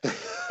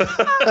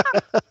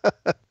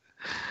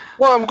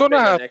 Well, I'm going to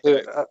have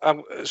to.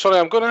 I'm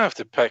going to have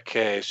to pick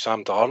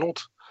Sam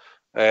Darnold.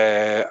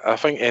 I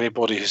think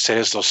anybody who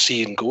says they're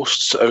seeing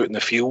ghosts out in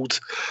the field,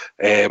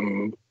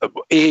 A,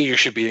 you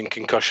should be in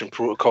concussion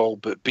protocol,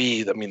 but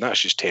B, I mean,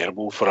 that's just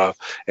terrible for a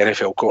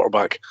NFL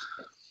quarterback.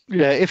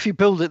 Yeah, if you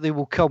build it, they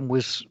will come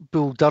with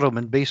Bull Durham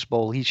in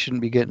baseball. He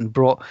shouldn't be getting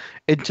brought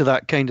into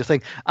that kind of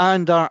thing.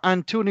 And our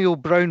Antonio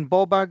Brown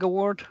Ball Bag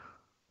Award?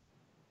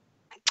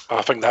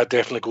 I think that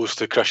definitely goes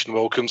to Christian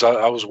Wilkins.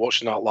 I was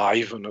watching that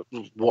live, and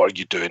what are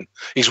you doing?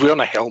 He's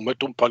wearing a helmet.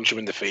 Don't punch him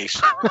in the face.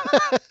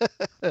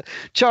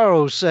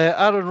 Charles,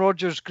 Aaron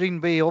Rodgers, Green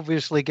Bay,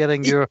 obviously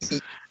getting your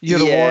award.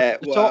 Yeah,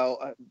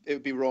 well, it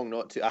would be wrong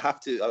not to. I have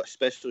to a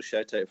special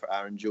shout out for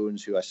Aaron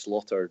Jones, who I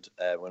slaughtered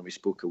when we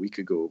spoke a week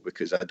ago,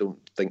 because I don't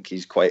think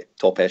he's quite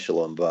top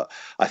echelon, but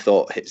I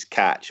thought his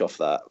catch off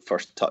that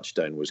first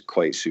touchdown was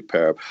quite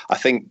superb. I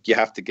think you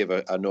have to give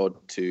a nod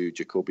to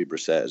Jacoby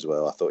Brissett as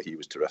well. I thought he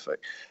was terrific.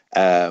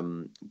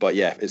 But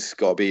yeah, it's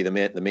got to be the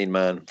main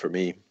man for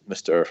me,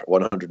 Mr.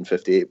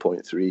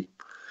 158.3.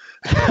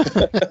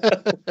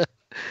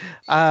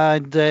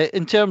 And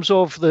in terms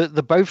of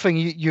the bow thing,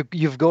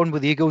 you've gone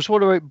with the Eagles.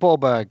 What about ball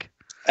bag?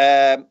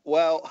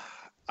 Well,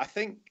 I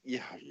think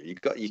you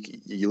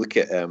look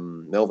at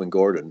Melvin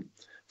Gordon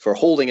for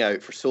holding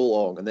out for so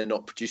long and then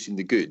not producing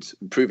the goods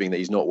and proving that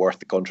he's not worth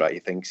the contract he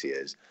thinks he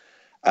is.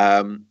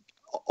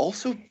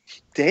 Also,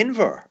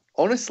 Denver,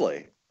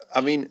 honestly,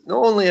 I mean,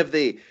 not only have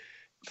they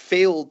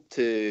failed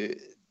to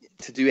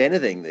do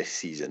anything this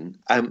season,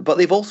 but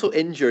they've also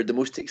injured the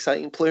most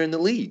exciting player in the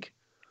league,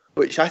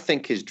 which I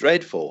think is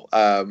dreadful.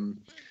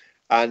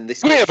 And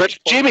this but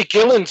Jamie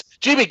Gillen's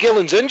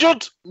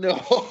injured.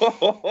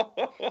 No.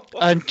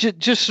 And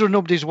just so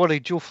nobody's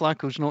worried, Joe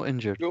Flacco's not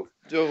injured.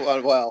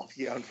 Joe, well,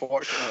 yeah,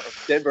 unfortunately,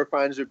 Denver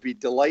fans would be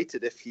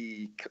delighted if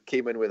he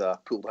came in with a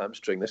pulled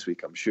hamstring this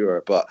week, I'm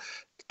sure. But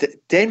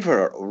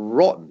Denver are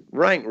rotten,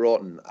 rank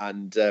rotten,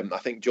 and I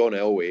think John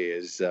Elway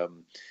is.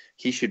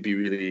 He should be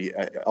really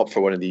up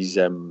for one of these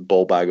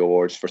ball bag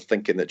awards for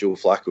thinking that Joe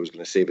Flacco is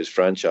going to save his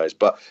franchise.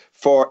 But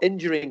for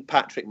injuring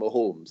Patrick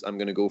Mahomes, I'm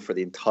going to go for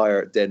the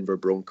entire Denver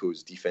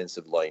Broncos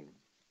defensive line.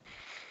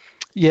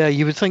 Yeah,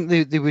 you would think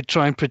they would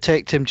try and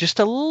protect him just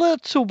a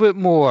little bit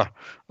more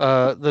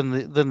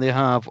than they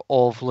have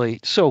of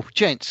late. So,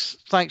 gents,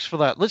 thanks for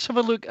that. Let's have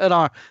a look at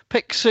our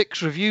Pick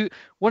 6 review.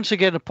 Once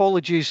again,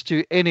 apologies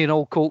to any and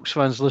all Colts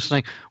fans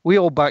listening. We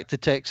all backed the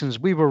Texans.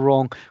 We were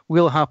wrong.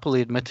 We'll happily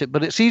admit it.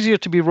 But it's easier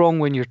to be wrong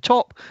when you're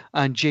top.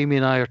 And Jamie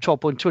and I are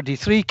top on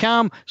 23.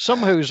 Cam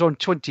somehow is on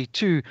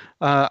 22.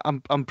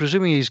 I'm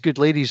presuming he's good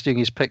ladies doing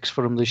his picks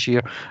for him this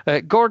year.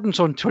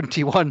 Gordon's on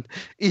 21.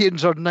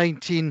 Ian's on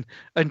 19.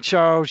 And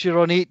Charles, you're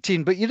on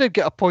 18. But you did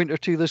get a point or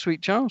two this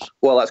week, Charles.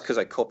 Well, that's because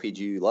I copied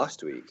you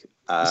last week.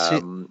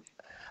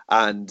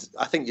 And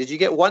I think, did you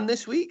get one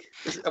this week?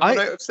 Is it 1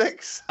 out of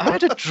 6? I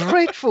had a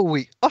dreadful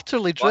week,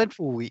 utterly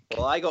dreadful week.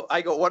 Well,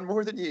 I got one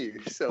more than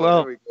you, so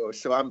there we go.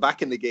 So I'm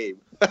back in the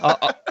game.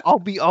 I'll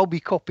be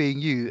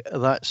copying you,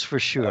 that's for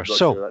sure. I'm not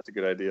sure that's a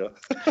good idea.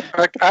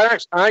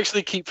 I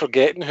actually keep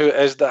forgetting who it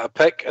is that I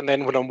pick, and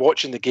then when I'm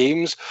watching the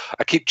games,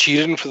 I keep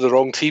cheering for the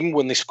wrong team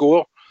when they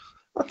score.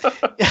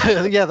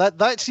 Yeah,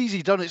 that's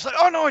easy done. It's like,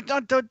 oh no, I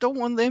don't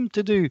want them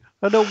to do.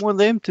 I don't want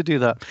them to do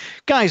that.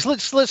 Guys,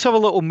 let's have a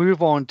little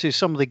move on to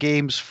some of the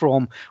games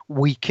from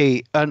week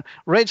 8. And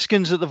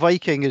Redskins at the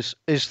Viking is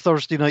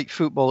Thursday night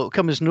football. It'll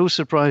come as no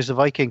surprise the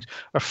Vikings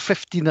are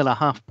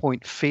 15.5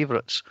 point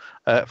favourites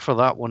for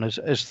that one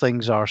as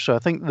things are. So I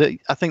think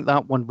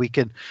that one we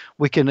can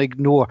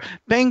ignore.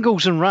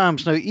 Bengals and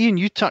Rams. Now, Ian,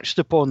 you touched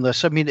upon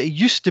this. I mean, it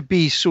used to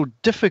be so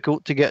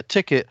difficult to get a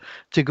ticket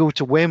to go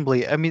to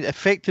Wembley. I mean,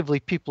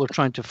 effectively, people are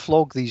trying to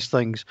flog these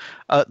things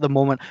at the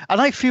moment. And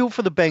I feel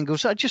for the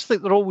Bengals. I just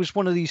think they're always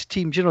one of these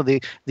teams, you know,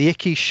 the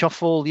icky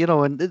shuffle, you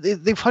know, and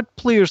they've had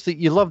players that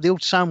you love. The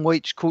old Sam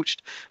White's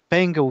coached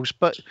Bengals,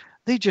 but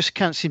they just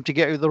can't seem to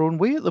get out of their own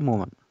way at the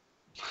moment.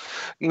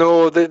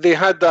 No, they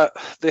had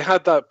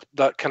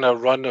that kind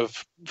of run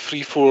of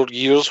 3-4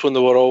 years when they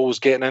were always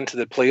getting into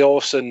the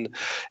playoffs, and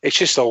it's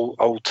just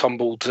all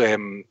tumbled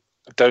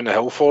down the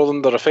hill for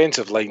them. Their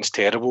offensive line's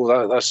terrible.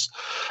 That's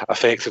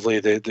effectively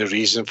the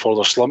reason for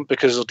their slump,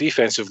 because their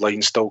defensive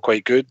line's still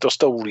quite good. They're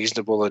still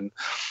reasonable in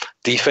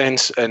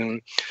defense,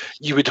 and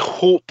you would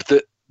hope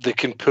that they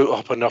can put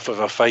up enough of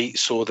a fight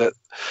so that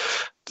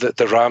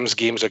the Rams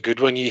game's a good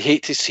one. You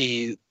hate to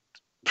see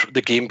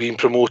the game being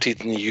promoted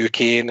in the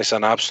UK and it's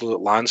an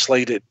absolute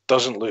landslide. It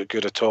doesn't look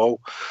good at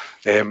all.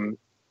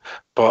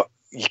 But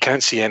you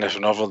can't see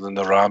anything other than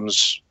the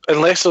Rams,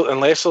 unless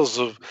there's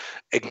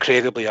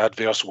incredibly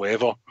adverse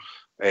weather.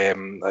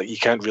 You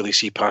can't really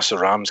see past the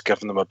Rams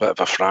giving them a bit of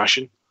a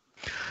thrashing.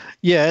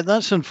 Yeah,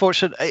 that's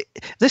unfortunate.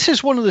 This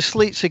is one of the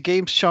slates of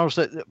games, Charles,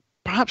 that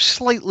perhaps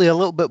slightly a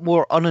little bit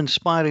more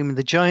uninspiring. I mean,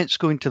 the Giants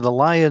going to the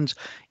Lions.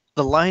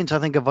 The Lions, I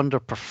think, have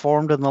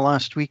underperformed in the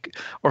last week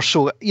or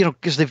so, you know,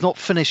 because they've not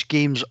finished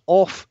games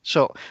off.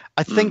 So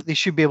I think they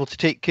should be able to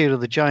take care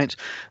of the Giants.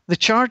 The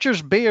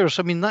Chargers, Bears,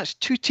 I mean, that's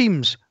two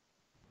teams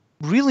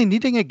really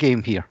needing a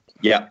game here.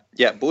 Yeah,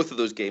 both of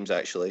those games,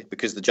 actually,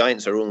 because the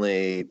Giants are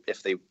only,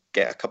 if they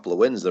get a couple of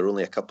wins. They're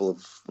only a couple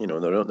of,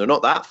 they're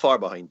not that far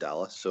behind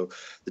Dallas. So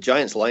the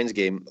Giants-Lions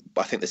game,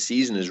 I think the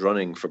season is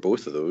running for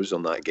both of those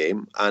on that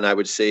game. And I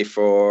would say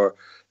for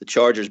the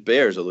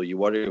Chargers-Bears, although you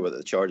worry whether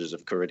the Chargers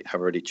have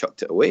already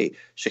chucked it away,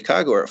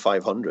 Chicago are at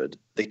 500.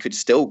 They could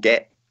still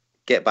get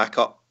back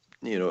up,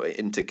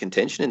 into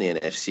contention in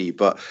the NFC.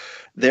 But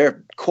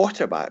their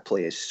quarterback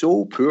play is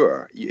so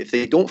poor. If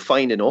they don't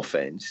find an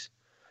offense,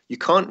 you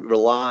can't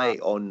rely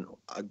on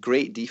a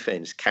great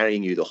defense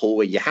carrying you the whole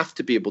way. You have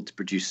to be able to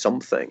produce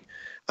something.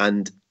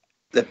 And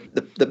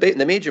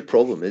the major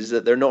problem is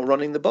that they're not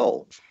running the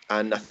ball.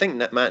 And I think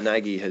that Matt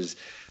Nagy has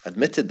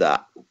admitted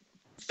that.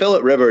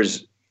 Phillip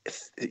Rivers,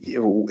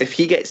 if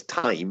he gets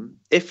time,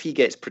 if he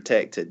gets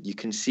protected, you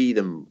can see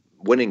them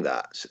winning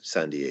that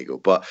San Diego.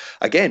 But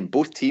again,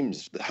 both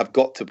teams they've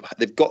got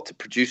to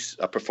produce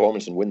a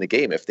performance and win the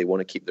game if they want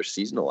to keep their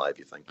season alive,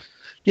 you think?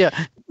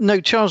 Yeah. Now,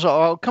 Charles,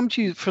 I'll come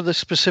to you for this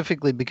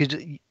specifically because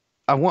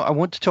I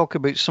want to talk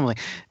about something.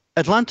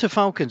 Atlanta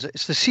Falcons,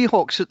 it's the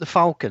Seahawks at the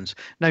Falcons.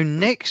 Now,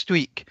 next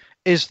week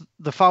is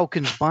the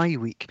Falcons bye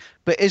week.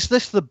 But is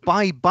this the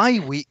bye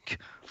week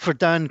for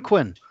Dan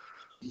Quinn?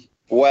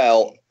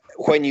 Well,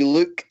 when you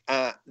look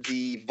at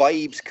the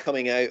vibes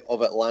coming out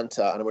of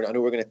Atlanta, and I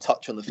know we're going to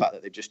touch on the fact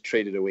that they just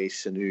traded away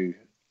Sanu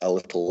a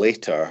little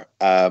later,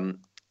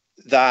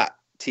 that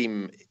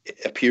team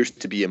appears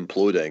to be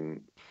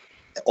imploding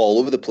all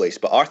over the place.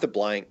 But Arthur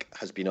Blank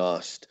has been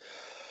asked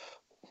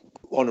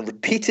on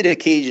repeated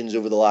occasions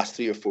over the last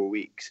 3 or 4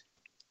 weeks,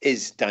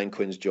 is Dan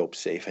Quinn's job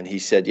safe? And he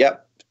said,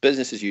 yep,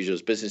 business as usual,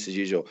 it's business as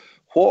usual.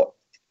 What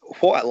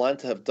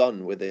Atlanta have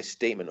done with this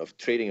statement of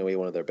trading away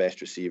one of their best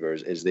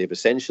receivers is they've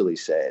essentially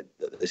said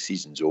that the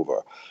season's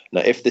over.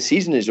 Now, if the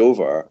season is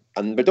over,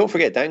 but don't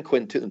forget, Dan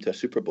Quinn took them to a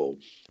Super Bowl.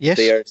 Yes,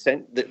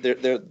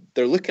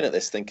 they're looking at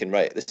this thinking,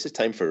 right, this is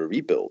time for a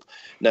rebuild.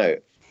 Now,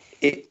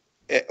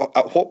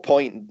 at what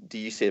point do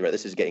you say, right,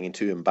 this is getting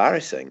too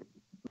embarrassing?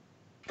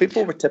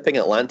 People were tipping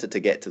Atlanta to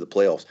get to the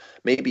playoffs,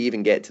 maybe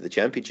even get to the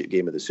championship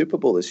game of the Super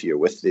Bowl this year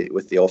with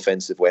the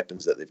offensive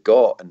weapons that they've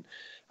got,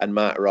 and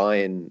Matt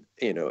Ryan,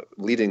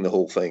 leading the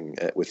whole thing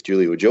with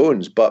Julio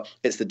Jones. But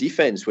it's the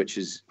defense which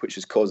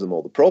has caused them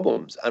all the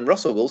problems. And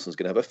Russell Wilson's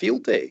going to have a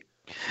field day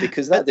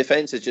because that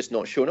defense has just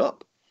not shown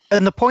up.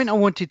 And the point I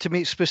wanted to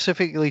make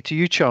specifically to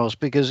you, Charles,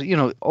 because,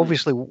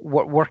 obviously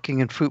working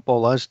in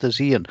football, as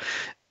does Ian,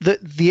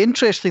 the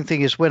interesting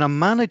thing is when a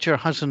manager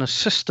has an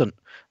assistant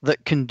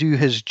that can do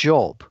his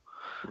job,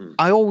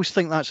 I always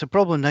think that's a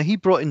problem. Now, he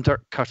brought in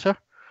Dirk Cutter,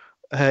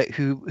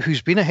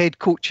 who's been a head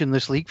coach in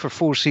this league for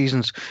 4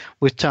 seasons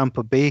with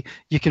Tampa Bay.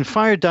 You can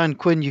fire Dan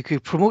Quinn, you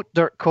could promote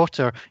Dirk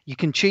Cutter, you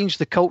can change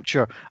the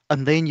culture,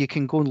 and then you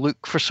can go and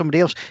look for somebody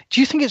else. Do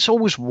you think it's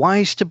always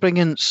wise to bring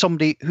in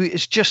somebody who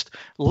is just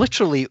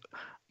literally,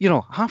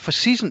 half a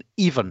season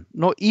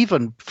not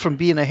even from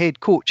being a head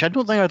coach? I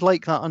don't think I'd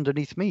like that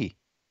underneath me.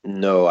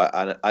 No,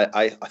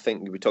 I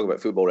think we talk about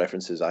football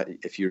references.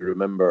 If you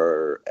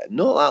remember,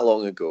 not that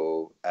long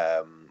ago,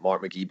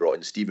 Mark McGee brought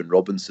in Stephen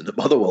Robinson at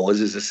Motherwell as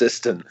his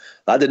assistant.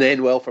 That didn't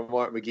end well for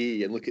Mark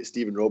McGee. And look at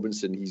Stephen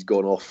Robinson; he's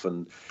gone off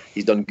and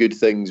he's done good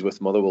things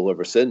with Motherwell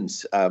ever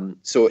since.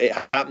 So it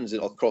happens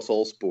across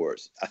all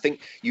sports. I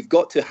think you've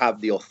got to have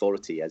the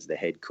authority as the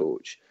head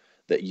coach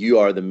that you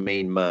are the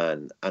main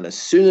man, and as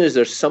soon as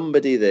there's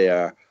somebody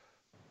there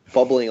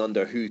bubbling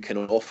under who can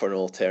offer an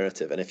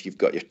alternative, and if you've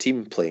got your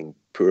team playing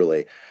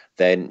poorly,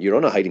 then you're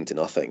on a hiding to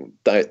nothing.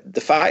 The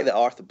fact that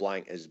Arthur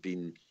Blank has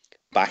been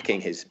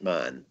backing his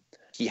man,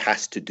 he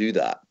has to do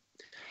that.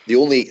 The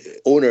only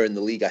owner in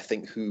the league, I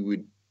think, who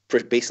would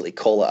basically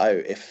call it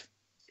out if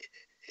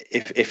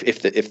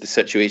the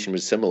situation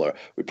was similar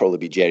would probably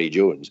be Jerry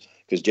Jones,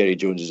 because Jerry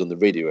Jones is on the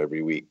radio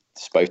every week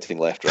spouting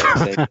left, right,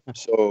 and centre.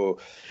 So,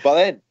 but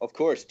then, of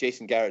course,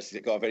 Jason Garrett's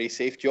got a very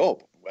safe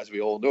job, as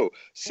we all know.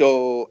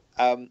 So,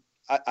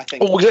 I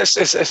think. Oh,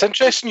 it's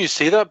interesting you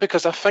say that,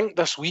 because I think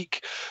this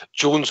week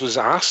Jones was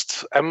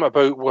asked him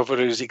about whether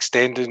he was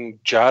extending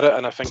Jarrett,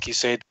 and I think he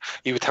said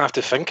he would have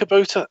to think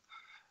about it.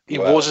 He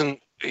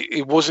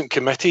wasn't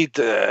committed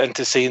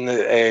into saying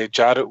that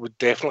Jarrett would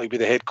definitely be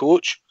the head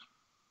coach.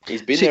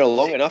 He's been there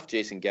long enough,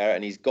 Jason Garrett,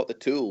 and he's got the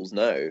tools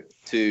now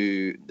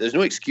to. There's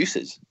no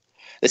excuses.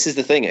 This is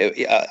the thing.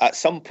 At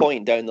some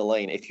point down the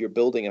line, if you're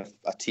building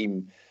a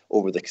team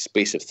over the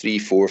space of 3,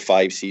 4,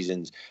 5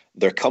 seasons,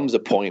 there comes a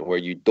point where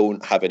you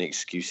don't have an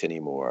excuse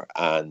anymore.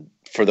 And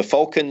for the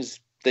Falcons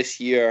this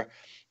year,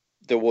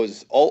 there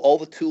was all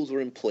the tools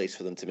were in place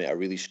for them to make a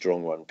really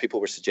strong run.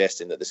 People were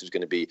suggesting that this was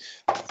going to be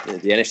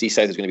the NFC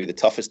South is going to be the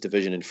toughest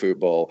division in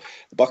football.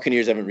 The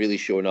Buccaneers haven't really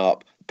shown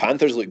up. The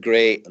Panthers look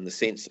great, and the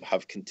Saints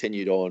have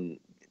continued on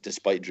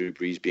despite Drew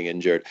Brees being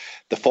injured.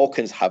 The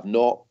Falcons have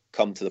not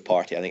come to the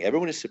party. I think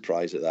everyone is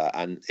surprised at that,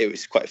 and it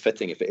was quite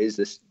fitting if it is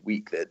this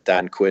week that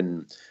Dan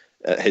Quinn.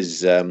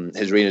 His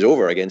reign is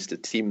over against a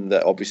team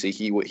that obviously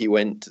he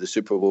went to the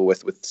Super Bowl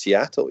with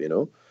Seattle.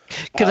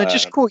 Can I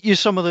just quote you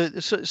some of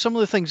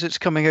the things that's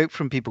coming out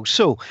from people?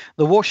 So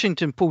the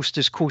Washington Post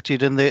is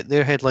quoted in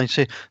their headline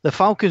saying the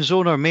Falcons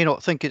owner may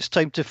not think it's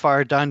time to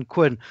fire Dan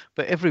Quinn,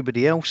 but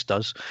everybody else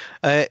does.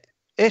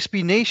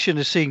 SB Nation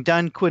is saying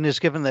Dan Quinn has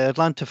given the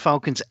Atlanta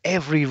Falcons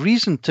every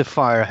reason to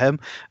fire him.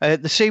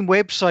 The same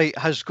website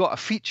has got a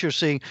feature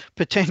saying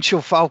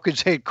potential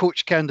Falcons head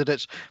coach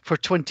candidates for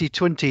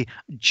 2020,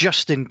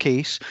 just in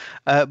case.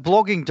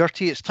 Blogging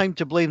Dirty, it's time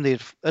to blame the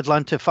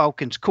Atlanta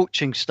Falcons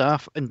coaching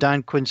staff, and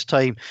Dan Quinn's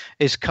time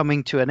is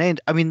coming to an end.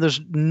 I mean,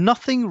 there's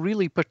nothing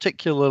really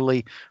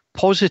particularly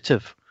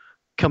positive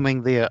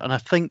coming there, and I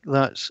think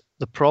that's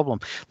the problem.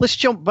 Let's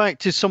jump back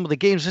to some of the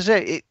games.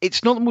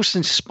 It's not the most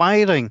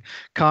inspiring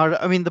card.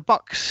 I mean, the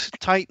Bucks,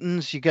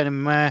 Titans, you get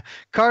him.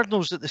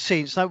 Cardinals at the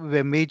Saints, that would be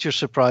a major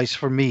surprise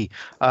for me.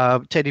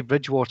 Teddy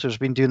Bridgewater's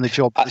been doing the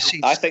job. The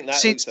Saints, I think that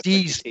Saints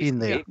D's been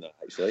there. Game,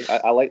 actually,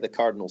 I like the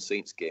Cardinals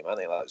Saints game. I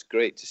think that's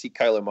great to see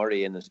Kyler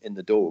Murray in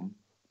the dome.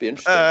 Be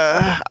interesting.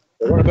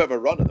 They're on a bit of a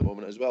run at the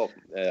moment as well,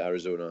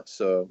 Arizona.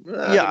 So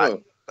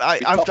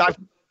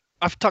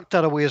I've tucked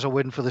that away as a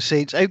win for the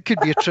Saints. It could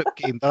be a trip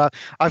game, but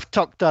I've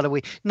tucked that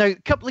away. Now, a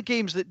couple of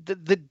games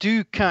that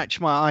do catch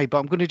my eye, but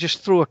I'm going to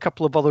just throw a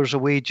couple of others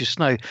away just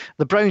now.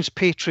 The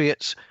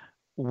Browns-Patriots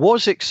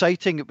was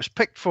exciting. It was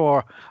picked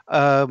for,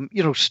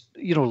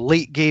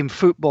 late game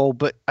football,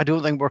 but I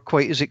don't think we're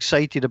quite as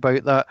excited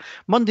about that.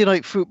 Monday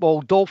Night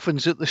Football,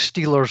 Dolphins at the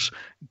Steelers.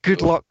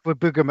 Good luck with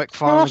Booger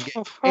McFarlane.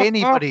 Get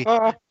anybody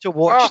to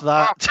watch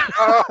that.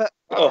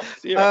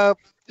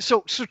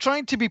 So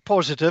trying to be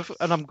positive,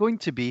 and I'm going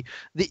to be,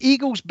 the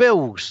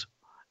Eagles-Bills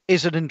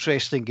is an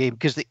interesting game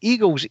because the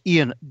Eagles,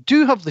 Ian,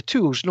 do have the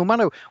tools, no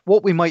matter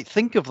what we might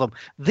think of them,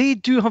 they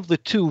do have the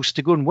tools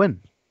to go and win.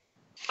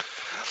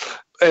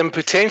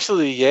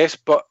 Potentially, yes,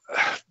 but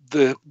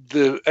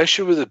the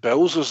issue with the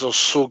Bills is they're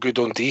so good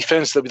on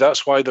defence.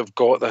 That's why they've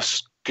got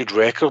this good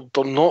record.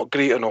 They're not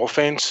great on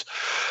offence,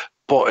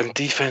 but in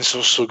defence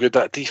they're so good.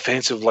 That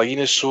defensive line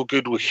is so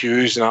good with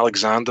Hughes and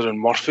Alexander and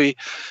Murphy.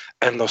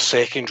 And their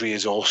secondary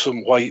is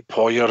awesome. White,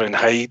 Poyer and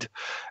Hyde.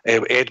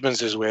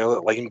 Edmonds as well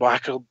at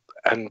linebacker.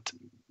 And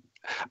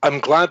I'm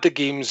glad the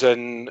game's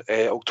in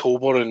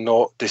October and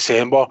not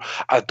December.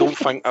 I don't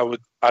think I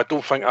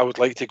would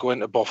like to go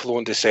into Buffalo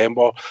in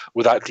December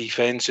with that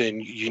defense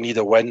and you need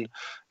a win.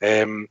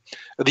 The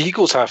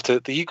Eagles have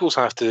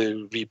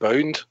to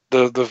rebound.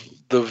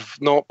 They've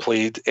not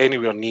played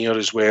anywhere near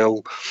as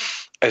well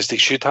as they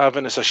should have,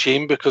 and it's a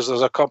shame because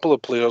there's a couple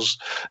of players.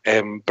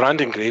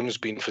 Brandon Graham's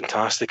been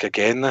fantastic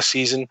again this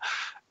season,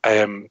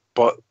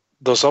 but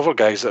there's other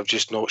guys that have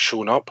just not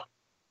shown up.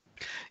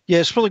 Yeah,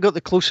 it's probably got the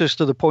closest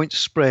to the point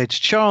spreads.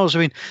 Charles, I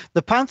mean,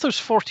 the Panthers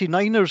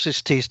 49ers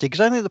is tasty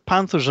because I think the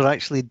Panthers are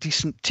actually a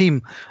decent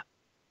team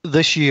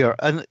this year,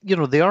 and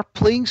they are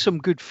playing some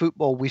good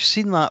football. We've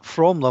seen that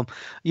from them.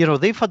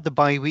 They've had the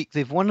bye week,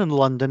 they've won in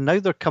London,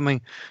 now they're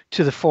coming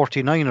to the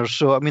 49ers,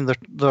 so I mean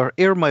their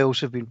air miles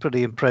have been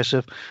pretty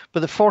impressive, but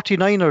the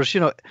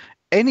 49ers,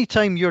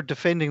 anytime you're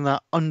defending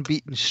that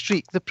unbeaten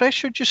streak, the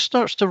pressure just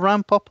starts to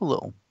ramp up a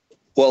little.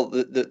 Well,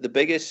 the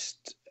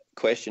biggest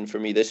question for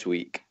me this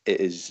week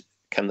is,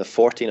 can the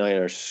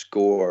 49ers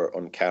score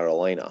on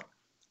Carolina?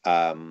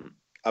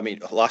 I mean,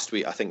 last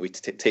week, I think we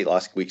take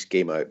last week's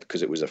game out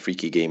because it was a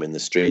freaky game in the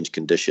strange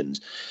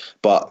conditions.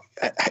 But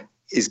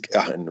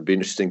it'd be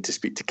interesting to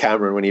speak to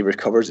Cameron when he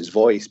recovers his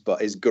voice.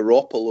 But is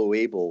Garoppolo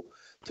able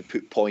to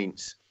put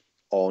points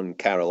on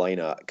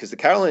Carolina? Because the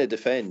Carolina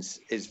defense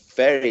is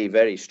very,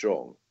 very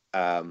strong.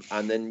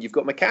 And then you've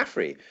got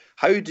McCaffrey.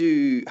 How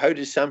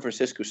does San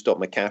Francisco stop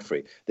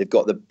McCaffrey? They've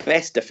got the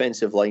best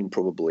defensive line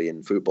probably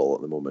in football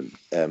at the moment,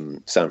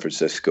 San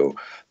Francisco.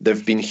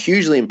 They've been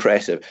hugely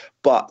impressive,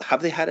 but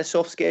have they had a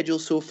soft schedule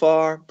so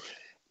far?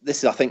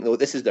 This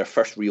is their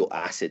first real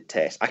acid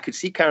test. I could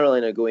see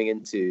Carolina going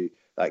into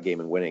that game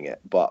and winning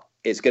it, but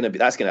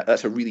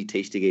that's a really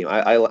tasty game.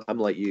 I'm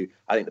like you.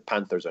 I think the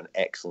Panthers are an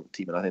excellent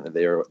team, and I think that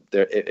they're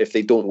if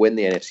they don't win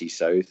the NFC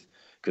South,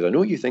 because I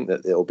know you think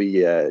that it'll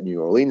be New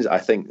Orleans. I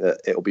think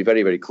that it'll be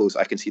very, very close.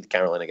 I can see the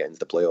Carolina getting to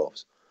the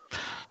playoffs.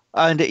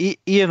 And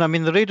Ian, I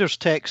mean, the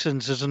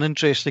Raiders-Texans is an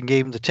interesting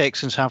game. The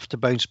Texans have to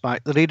bounce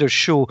back. The Raiders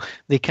show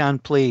they can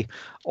play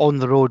on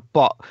the road.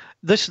 But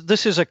this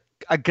is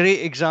a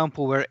great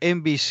example where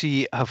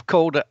NBC have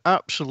called it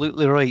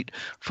absolutely right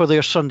for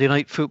their Sunday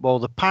night football.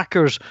 The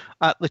Packers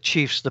at the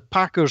Chiefs. The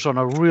Packers on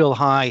a real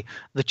high.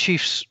 The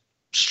Chiefs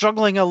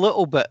struggling a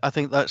little bit, I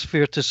think that's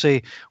fair to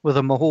say, with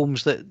a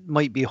Mahomes that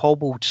might be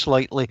hobbled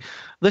slightly.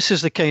 This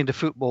is the kind of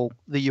football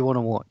that you want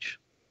to watch.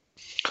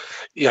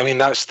 Yeah, I mean,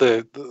 that's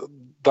a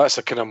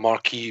kind of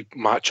marquee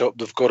matchup.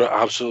 They've got it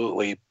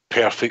absolutely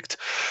perfect,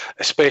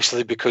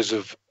 especially because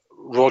of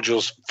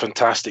Rodgers'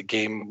 fantastic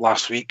game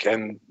last week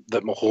and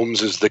that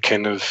Mahomes is the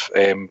kind of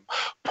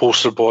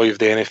poster boy of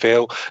the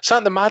NFL. Is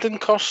that the Madden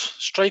curse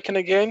striking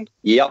again?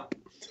 Yep.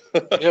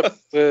 Yep.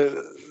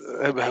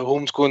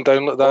 Mahomes going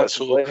down like that.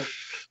 So,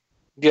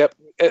 yep.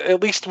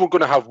 At least we're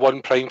going to have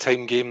one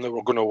primetime game that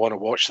we're going to want to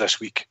watch this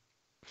week.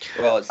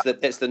 Well,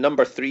 it's the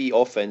number 3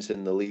 offense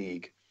in the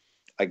league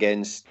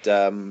against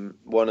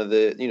one of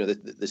the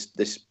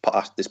this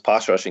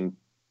pass rushing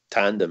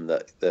tandem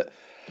that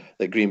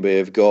Green Bay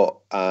have got,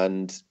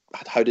 and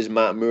how does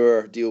Matt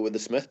Moore deal with the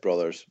Smith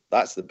brothers?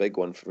 That's the big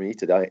one for me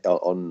today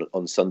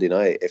on Sunday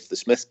night. If the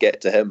Smiths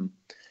get to him,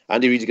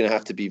 Andy Reid's going to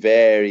have to be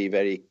very,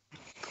 very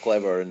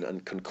clever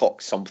and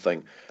concoct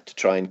something to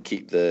try and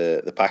keep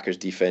the Packers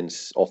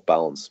defense off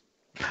balance.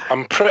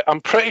 I'm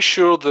pretty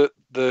sure that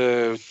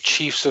the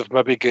Chiefs have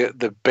maybe get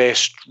the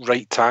best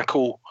right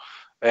tackle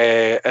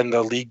in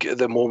the league at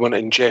the moment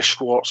in Jess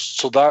Schwartz,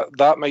 so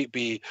that might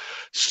be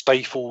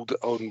stifled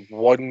on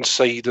one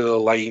side of the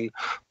line.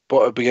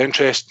 But it'd be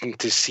interesting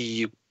to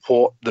see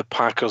what the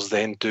Packers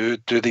then do.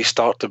 Do they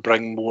start to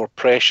bring more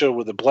pressure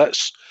with the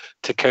blitz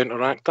to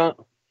counteract that?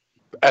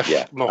 If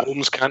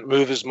Mahomes can't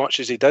move as much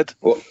as he did?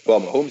 Well,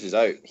 Mahomes is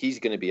out. He's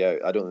going to be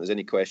out. I don't think there's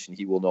any question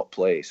he will not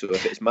play. So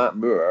if it's Matt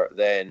Moore,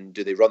 then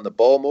do they run the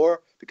ball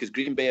more? Because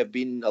Green Bay have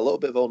been a little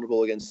bit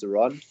vulnerable against the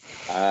run.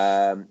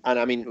 And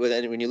I mean,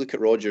 when you look at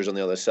Rodgers on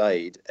the other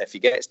side, if he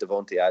gets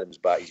Devontae Adams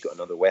back, he's got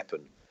another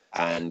weapon.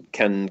 And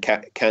can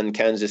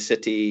Kansas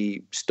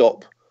City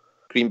stop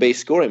Green Bay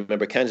scoring?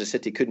 Remember, Kansas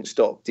City couldn't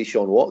stop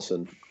Deshaun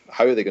Watson.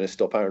 How are they going to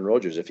stop Aaron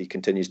Rodgers if he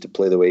continues to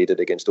play the way he did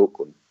against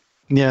Oakland?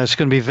 Yeah, it's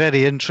going to be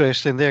very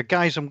interesting there.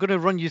 Guys, I'm going to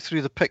run you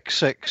through the pick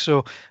six.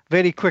 So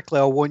very quickly,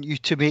 I want you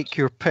to make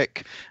your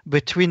pick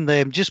between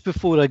them. Just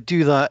before I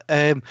do that,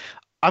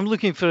 I'm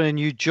looking for a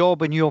new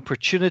job, a new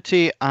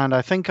opportunity, and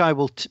I think I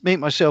will make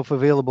myself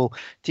available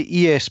to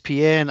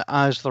ESPN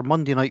as their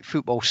Monday Night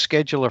Football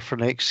scheduler for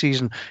next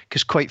season,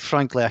 because quite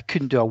frankly, I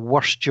couldn't do a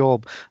worse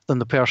job than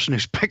the person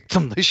who's picked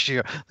them this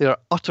year. They are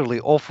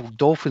utterly awful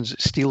Dolphins at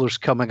Steelers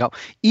coming up.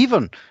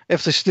 Even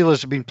if the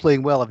Steelers have been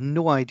playing well, I've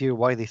no idea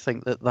why they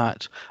think that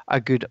that's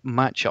a good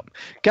matchup.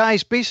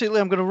 Guys,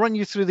 basically, I'm going to run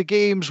you through the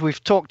games.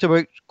 We've talked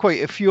about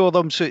quite a few of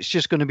them, so it's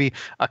just going to be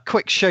a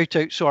quick shout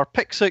out. So our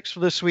pick six for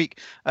this week,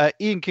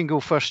 Ian can go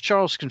first,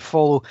 Charles can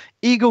follow.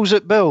 Eagles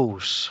at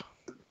Bills.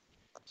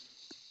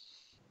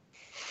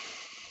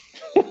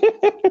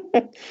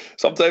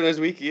 Sometime this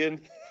week, Ian.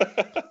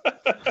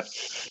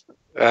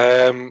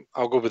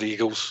 I'll go with the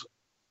Eagles.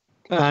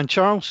 And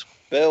Charles?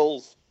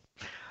 Bills.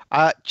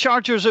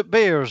 Chargers at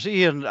Bears.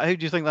 Ian, how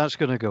do you think that's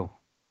going to go?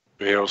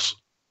 Bears.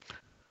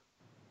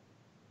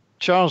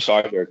 Charles?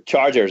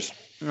 Chargers.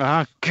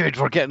 Good.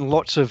 We're getting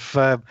lots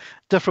of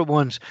different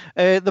ones.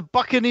 The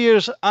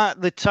Buccaneers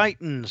at the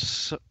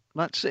Titans.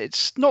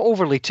 It's not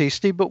overly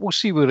tasty, but we'll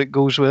see where it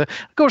goes with it.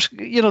 Of course,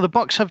 you know, the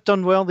Bucs have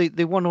done well.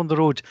 They won on the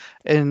road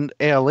in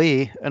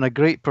LA in a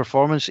great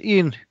performance.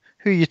 Ian,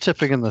 who are you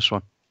tipping in this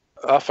one?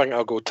 I think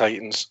I'll go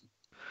Titans.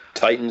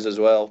 Titans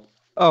as well.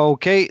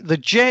 Okay. The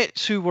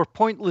Jets, who were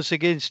pointless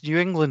against New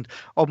England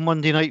on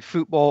Monday Night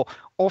Football,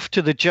 off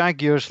to the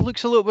Jaguars.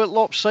 Looks a little bit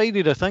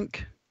lopsided, I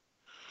think.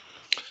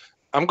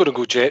 I'm going to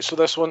go Jets for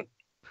this one.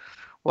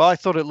 Well, I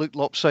thought it looked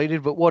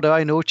lopsided, but what do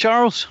I know?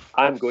 Charles?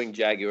 I'm going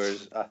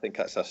Jaguars. I think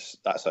that's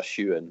a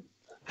shoo-in.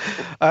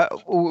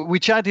 We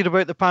chatted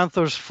about the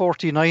Panthers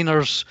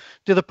 49ers.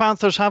 Do the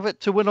Panthers have it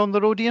to win on the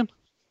road, Ian?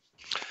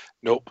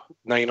 Nope.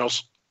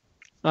 Niners.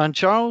 And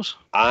Charles?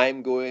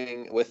 I'm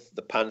going with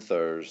the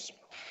Panthers.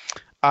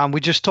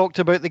 We just talked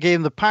about the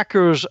game. The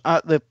Packers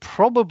at the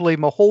probably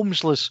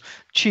Mahomesless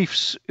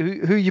Chiefs.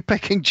 Who are you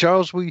picking,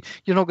 Charles?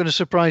 You're not going to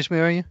surprise me,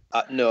 are you?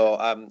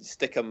 No,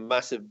 stick a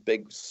massive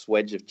big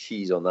swedge of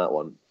cheese on that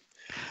one.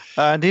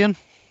 And Ian?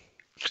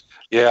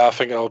 Yeah, I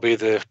think it'll be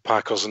the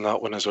Packers in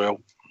that one as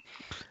well.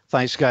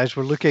 Thanks, guys.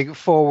 We're looking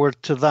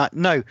forward to that.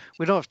 Now,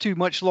 we don't have too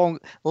much long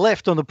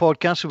left on the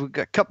podcast, so we've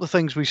got a couple of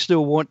things we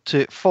still want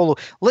to follow.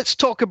 Let's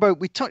talk about,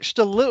 we touched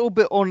a little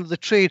bit on the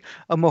trade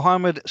of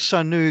Mohamed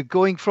Sanu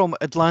going from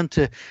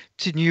Atlanta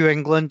to New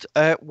England.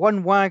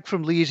 One wag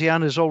from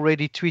Louisiana has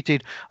already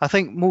tweeted, I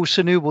think Mo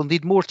Sanu will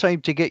need more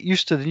time to get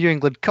used to the New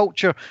England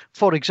culture.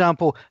 For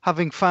example,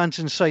 having fans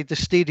inside the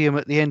stadium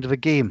at the end of a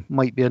game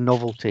might be a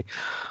novelty.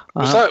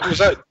 Was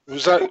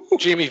that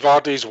Jamie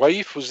Vardy's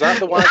wife? Was that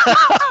the one?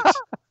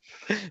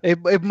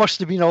 It must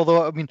have been,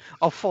 although, I mean,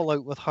 I'll fall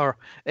out with her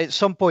at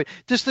some point.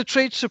 Does the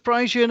trade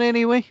surprise you in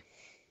any way?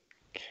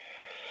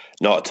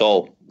 Not at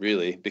all,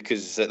 really,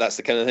 because that's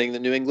the kind of thing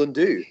that New England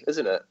do,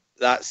 isn't it?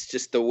 That's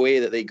just the way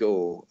that they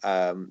go.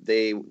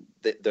 They're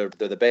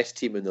the best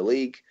team in the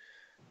league,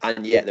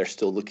 and yet they're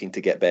still looking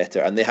to get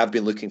better. And they have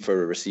been looking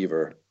for a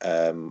receiver.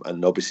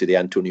 And obviously the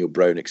Antonio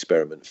Brown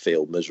experiment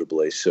failed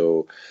miserably.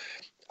 So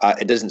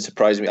it doesn't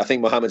surprise me. I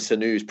think Mohamed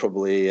Sanu is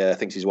probably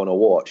thinks he's won a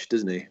watch,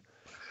 doesn't he?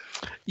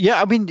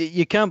 Yeah, I mean,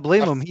 you can't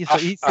blame him. He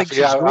thinks he's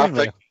going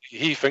there.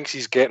 He thinks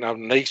he's getting a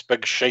nice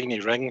big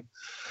shiny ring.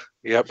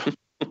 Yep.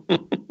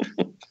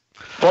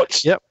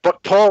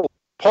 But Paul,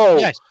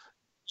 yes.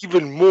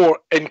 Even more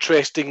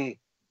interesting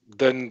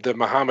than the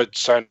Mohamed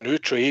Sanu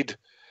trade,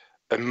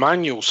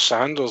 Emmanuel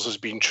Sanders has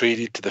been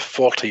traded to the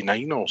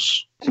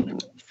 49ers.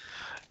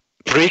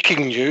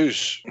 Breaking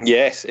news.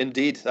 Yes,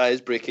 indeed. That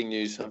is breaking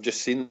news. I've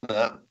just seen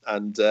that.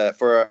 And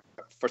for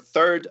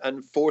third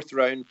and fourth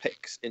round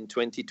picks in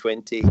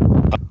 2020,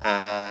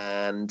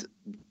 and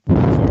the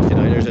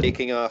 49ers are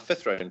taking a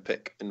fifth round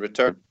pick in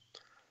return.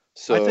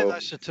 So I think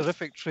that's a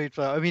terrific trade.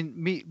 I mean,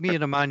 me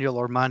and Emmanuel,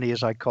 or Manny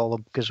as I call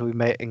him, because we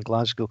met in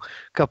Glasgow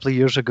a couple of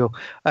years ago,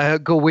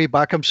 go way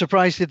back. I'm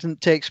surprised he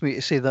didn't text me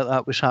to say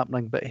that was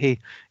happening, but hey,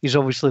 he's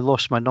obviously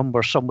lost my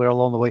number somewhere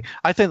along the way.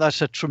 I think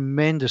that's a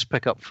tremendous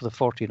pickup for the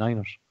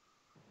 49ers.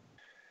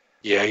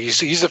 Yeah,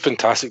 he's a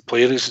fantastic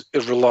player. He's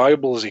as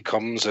reliable as he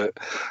comes at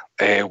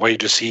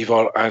wide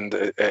receiver, and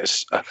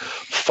it's a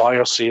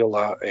fire sale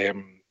at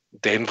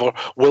Denver.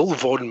 Will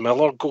Von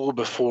Miller go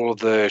before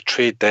the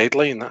trade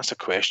deadline? That's a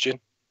question.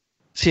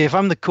 See, if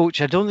I'm the coach,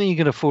 I don't think you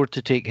can afford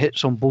to take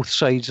hits on both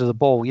sides of the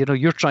ball. You know,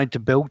 you're trying to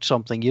build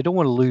something. You don't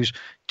want to lose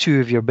two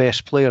of your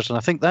best players. And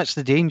I think that's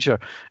the danger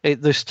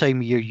at this time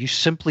of year. You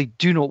simply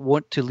do not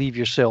want to leave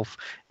yourself,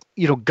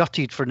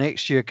 gutted for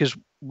next year, because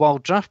while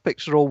draft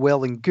picks are all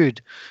well and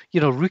good,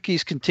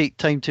 rookies can take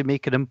time to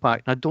make an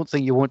impact. And I don't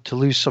think you want to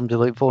lose somebody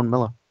like Von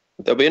Miller.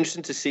 It'll be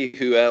interesting to see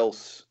who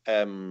else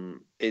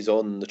is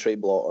on the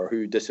trade block or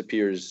who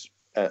disappears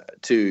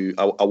to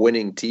a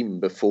winning team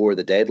before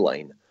the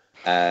deadline.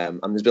 And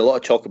there's been a lot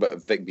of talk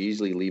about Vic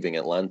Beasley leaving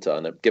Atlanta,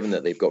 and given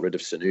that they've got rid of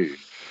Sanu,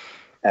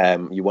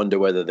 you wonder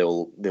whether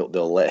they'll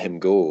let him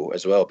go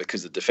as well,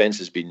 because the defense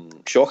has been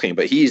shocking.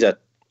 But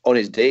on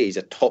his day, he's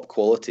a top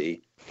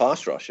quality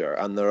pass rusher,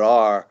 and there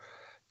are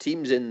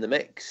teams in the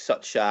mix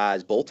such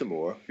as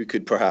Baltimore who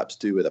could perhaps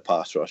do with a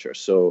pass rusher.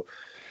 So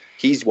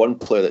he's one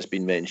player that's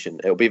been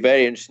mentioned. It'll be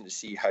very interesting to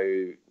see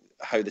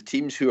how the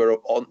teams who are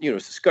on,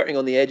 skirting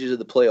on the edges of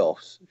the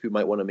playoffs, who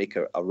might want to make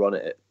a run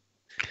at it.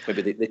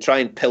 Maybe they try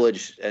and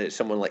pillage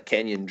someone like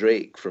Kenyon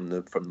Drake from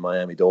the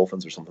Miami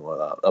Dolphins or something like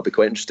that. That'll be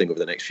quite interesting over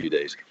the next few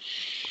days.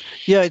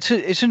 Yeah, it's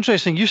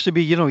interesting. It used to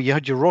be, you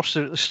had your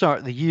roster at the start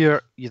of the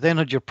year. You then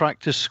had your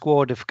practice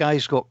squad if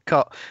guys got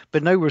cut.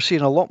 But now we're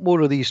seeing a lot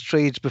more of these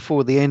trades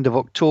before the end of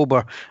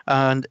October.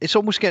 And it's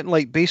almost getting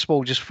like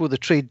baseball just before the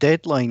trade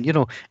deadline.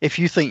 If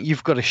you think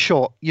you've got a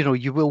shot,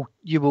 you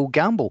will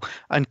gamble.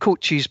 And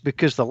coaches,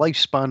 because the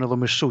lifespan of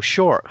them is so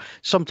short,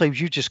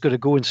 sometimes you just got to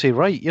go and say,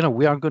 right,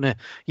 we are going to,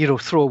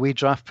 throw away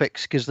draft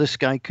picks because this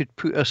guy could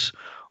put us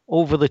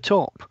over the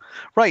top.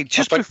 Right,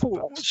 I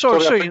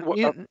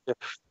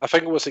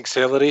think what's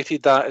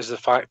accelerated that is the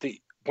fact that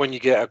when you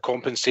get a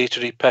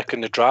compensatory pick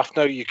in the draft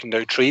now, you can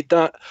now trade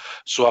that.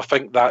 So I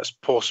think that's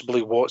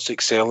possibly what's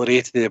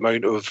accelerated the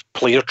amount of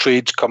player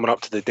trades coming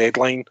up to the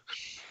deadline.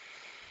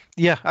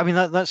 Yeah, I mean,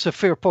 that's a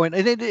fair point.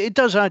 And it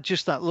does add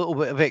just that little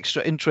bit of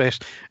extra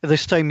interest at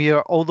this time of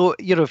year. Although,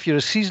 if you're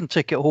a season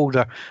ticket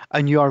holder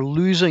and you are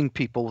losing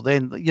people,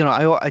 then,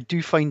 I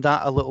do find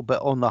that a little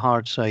bit on the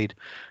hard side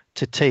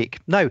to take.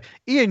 Now,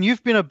 Ian,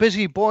 you've been a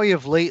busy boy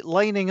of late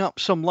lining up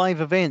some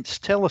live events.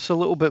 Tell us a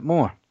little bit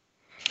more.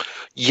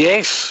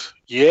 Yes,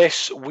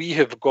 we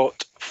have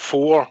got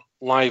 4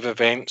 live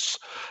events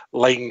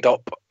lined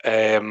up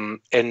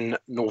in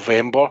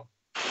November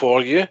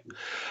for you.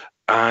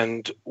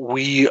 And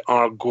we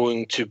are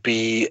going to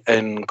be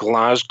in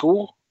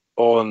Glasgow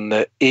on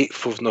the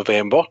 8th of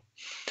November,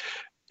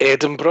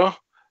 Edinburgh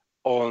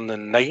on the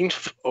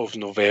 9th of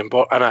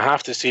November. And I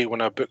have to say,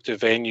 when I booked a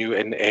venue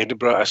in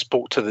Edinburgh, I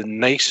spoke to the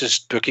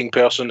nicest booking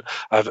person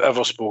I've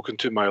ever spoken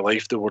to in my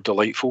life. They were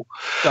delightful.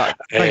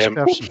 Nice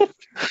person.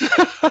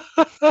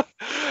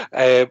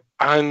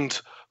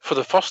 And for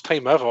the first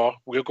time ever,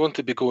 we're going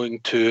to be going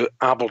to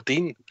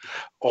Aberdeen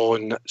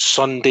on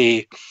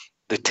Sunday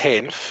the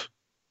 10th.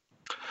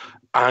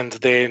 And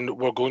then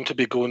we're going to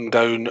be going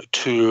down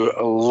to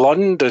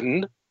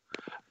London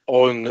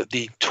on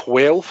the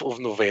 12th of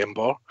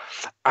November.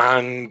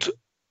 And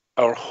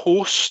our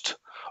host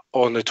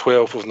on the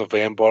 12th of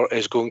November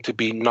is going to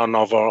be none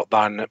other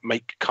than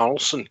Mike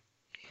Carlson.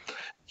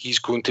 He's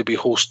going to be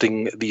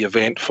hosting the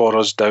event for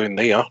us down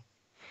there.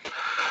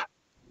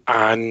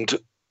 And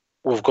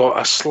we've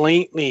got a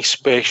slightly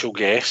special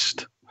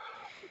guest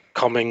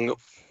coming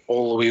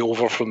all the way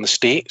over from the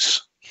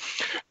States.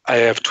 I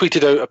have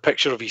tweeted out a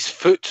picture of his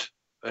foot.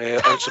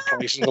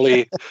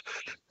 Unsurprisingly,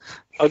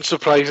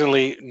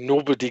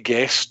 nobody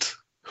guessed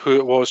who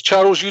it was.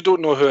 Charles, you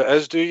don't know who it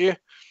is, do you?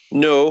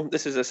 No,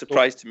 this is a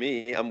surprise to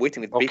me. I'm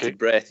waiting with bated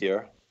breath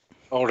here.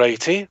 All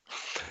righty.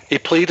 He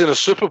played in a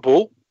Super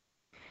Bowl.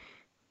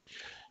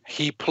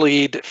 He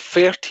played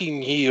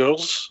 13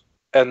 years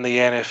in the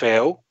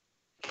NFL.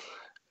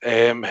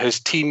 His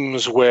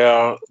teams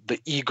were the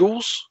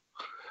Eagles,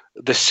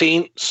 the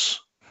Saints,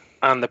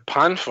 and the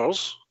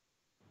Panthers.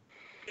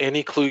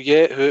 Any clue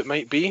yet who it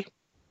might be?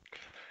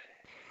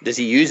 Does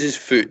he use his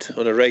foot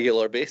on a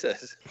regular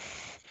basis?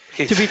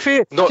 To be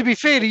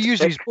fair, he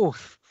uses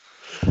both.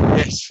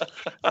 Yes,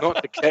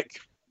 not the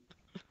kick.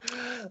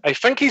 I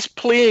think his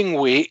playing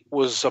weight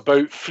was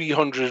about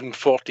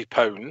 340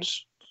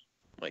 pounds.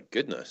 My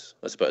goodness,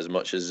 that's about as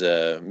much as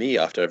me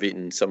after I've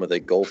eaten some of the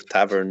Golf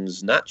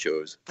Tavern's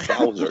nachos.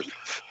 Trousers.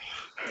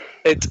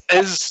 It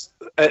is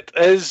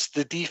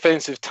the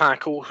defensive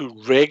tackle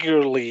who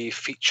regularly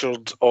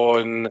featured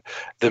on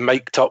the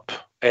mic'd up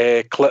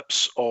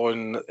clips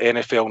on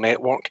NFL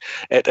Network.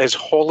 It is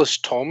Hollis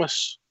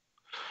Thomas.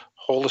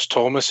 Hollis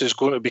Thomas is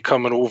going to be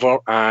coming over,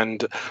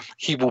 and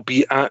he will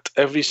be at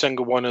every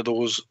single one of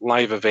those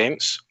live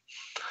events.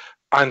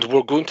 And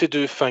we're going to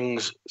do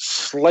things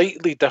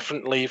slightly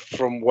differently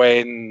from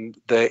when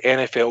the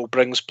NFL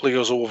brings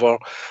players over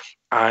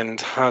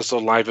and has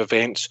their live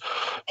events.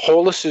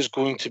 Hollis is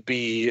going to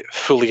be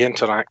fully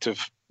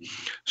interactive.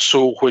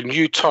 So when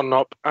you turn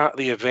up at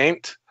the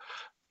event,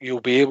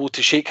 you'll be able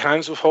to shake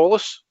hands with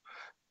Hollis.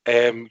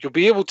 You'll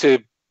be able to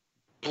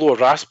blow a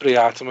raspberry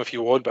at him if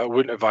you want, but I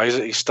wouldn't advise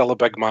it. He's still a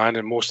big man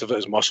and most of it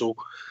is muscle.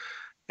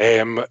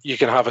 You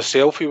can have a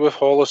selfie with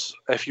Hollis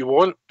if you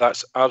want.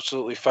 That's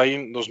absolutely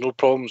fine. There's no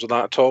problems with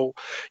that at all.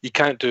 You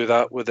can't do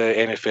that with the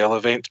NFL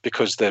event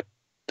because they're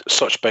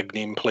such big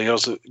name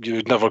players that you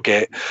would never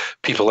get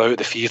people out of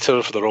the theatre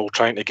if they're all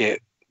trying to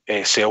get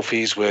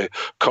selfies with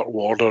Kurt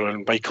Warner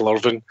and Michael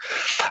Irvin.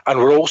 And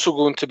we're also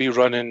going to be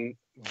running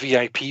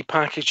VIP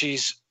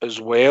packages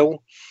as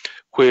well,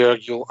 where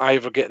you'll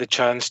either get the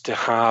chance to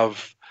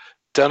have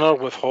dinner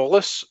with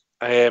Hollis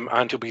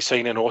and you'll be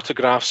signing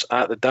autographs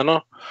at the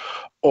dinner,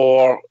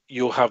 or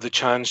you'll have the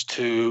chance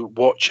to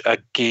watch a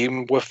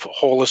game with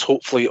Hollis,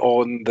 hopefully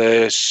on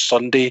the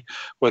Sunday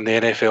when the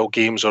NFL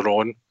games are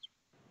on.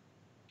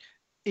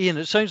 Ian,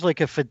 it sounds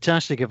like a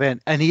fantastic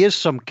event, and he is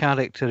some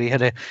character. He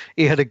had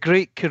a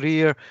great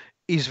career.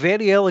 He's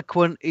very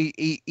eloquent.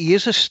 He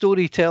is a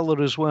storyteller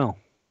as well.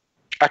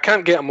 I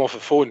can't get him off the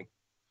phone.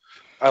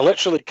 I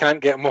literally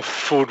can't get him off the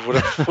phone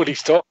when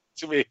he's talking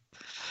to me.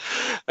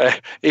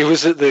 He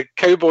was at the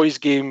Cowboys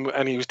game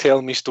and he was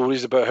telling me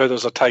stories about how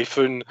there's a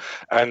typhoon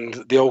and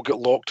they all got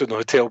locked in the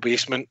hotel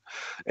basement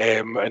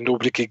and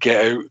nobody could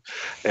get out.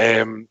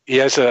 He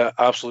is an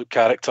absolute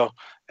character.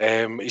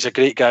 He's a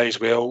great guy as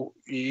well.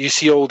 You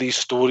see all these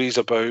stories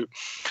about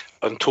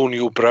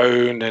Antonio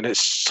Brown and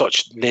it's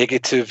such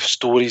negative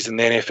stories in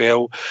the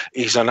NFL.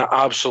 He's an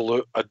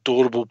absolute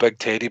adorable big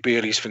teddy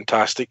bear. He's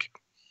fantastic.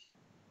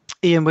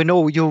 Ian, we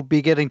know you'll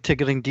be getting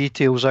tickering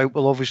details out.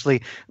 We'll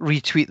obviously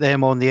retweet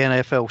them on the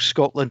NFL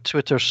Scotland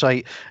Twitter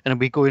site and it'll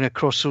be going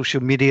across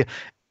social media.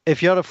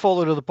 If you're a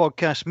follower of the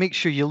podcast, make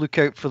sure you look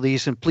out for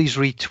these and please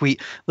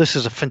retweet. This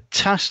is a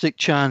fantastic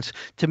chance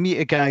to meet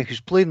a guy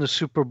who's played in the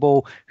Super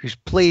Bowl, who's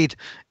played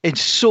in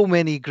so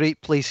many great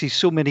places,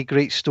 so many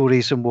great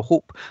stories, and we'll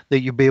hope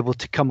that you'll be able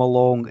to come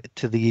along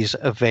to these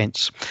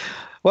events.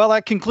 Well,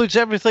 that concludes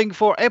everything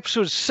for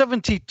episode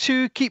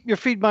 72. Keep your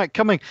feedback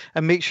coming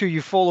and make sure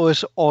you follow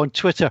us on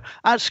Twitter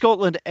at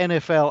Scotland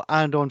NFL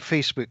and on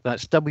Facebook.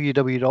 That's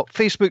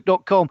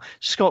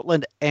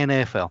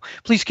www.facebook.com/ScotlandNFL.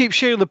 Please keep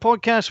sharing the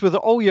podcast with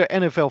all your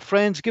NFL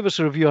friends. Give us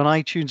a review on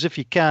iTunes if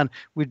you can,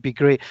 would be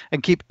great.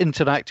 And keep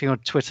interacting on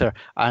Twitter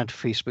and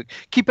Facebook.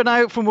 Keep an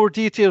eye out for more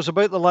details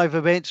about the live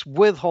events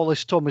with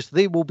Hollis Thomas.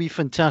 They will be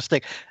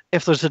fantastic.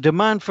 If there's a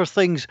demand for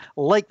things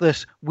like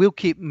this, we'll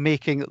keep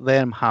making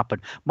them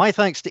happen. My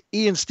thanks to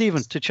Ian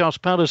Stephen, to Charles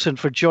Patterson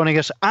for joining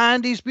us,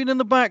 and he's been in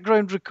the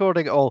background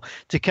recording it all,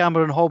 to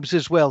Cameron Hobbs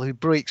as well, who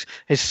breaks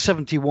his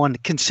 71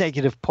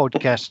 consecutive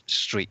podcast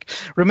streak.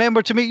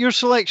 Remember to make your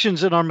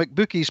selections in our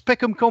McBookies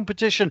Pick'em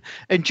competition.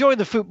 Enjoy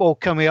the football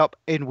coming up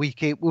in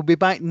Week 8. We'll be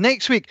back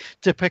next week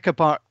to pick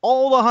apart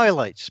all the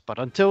highlights. But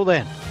until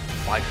then,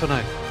 bye for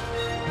now.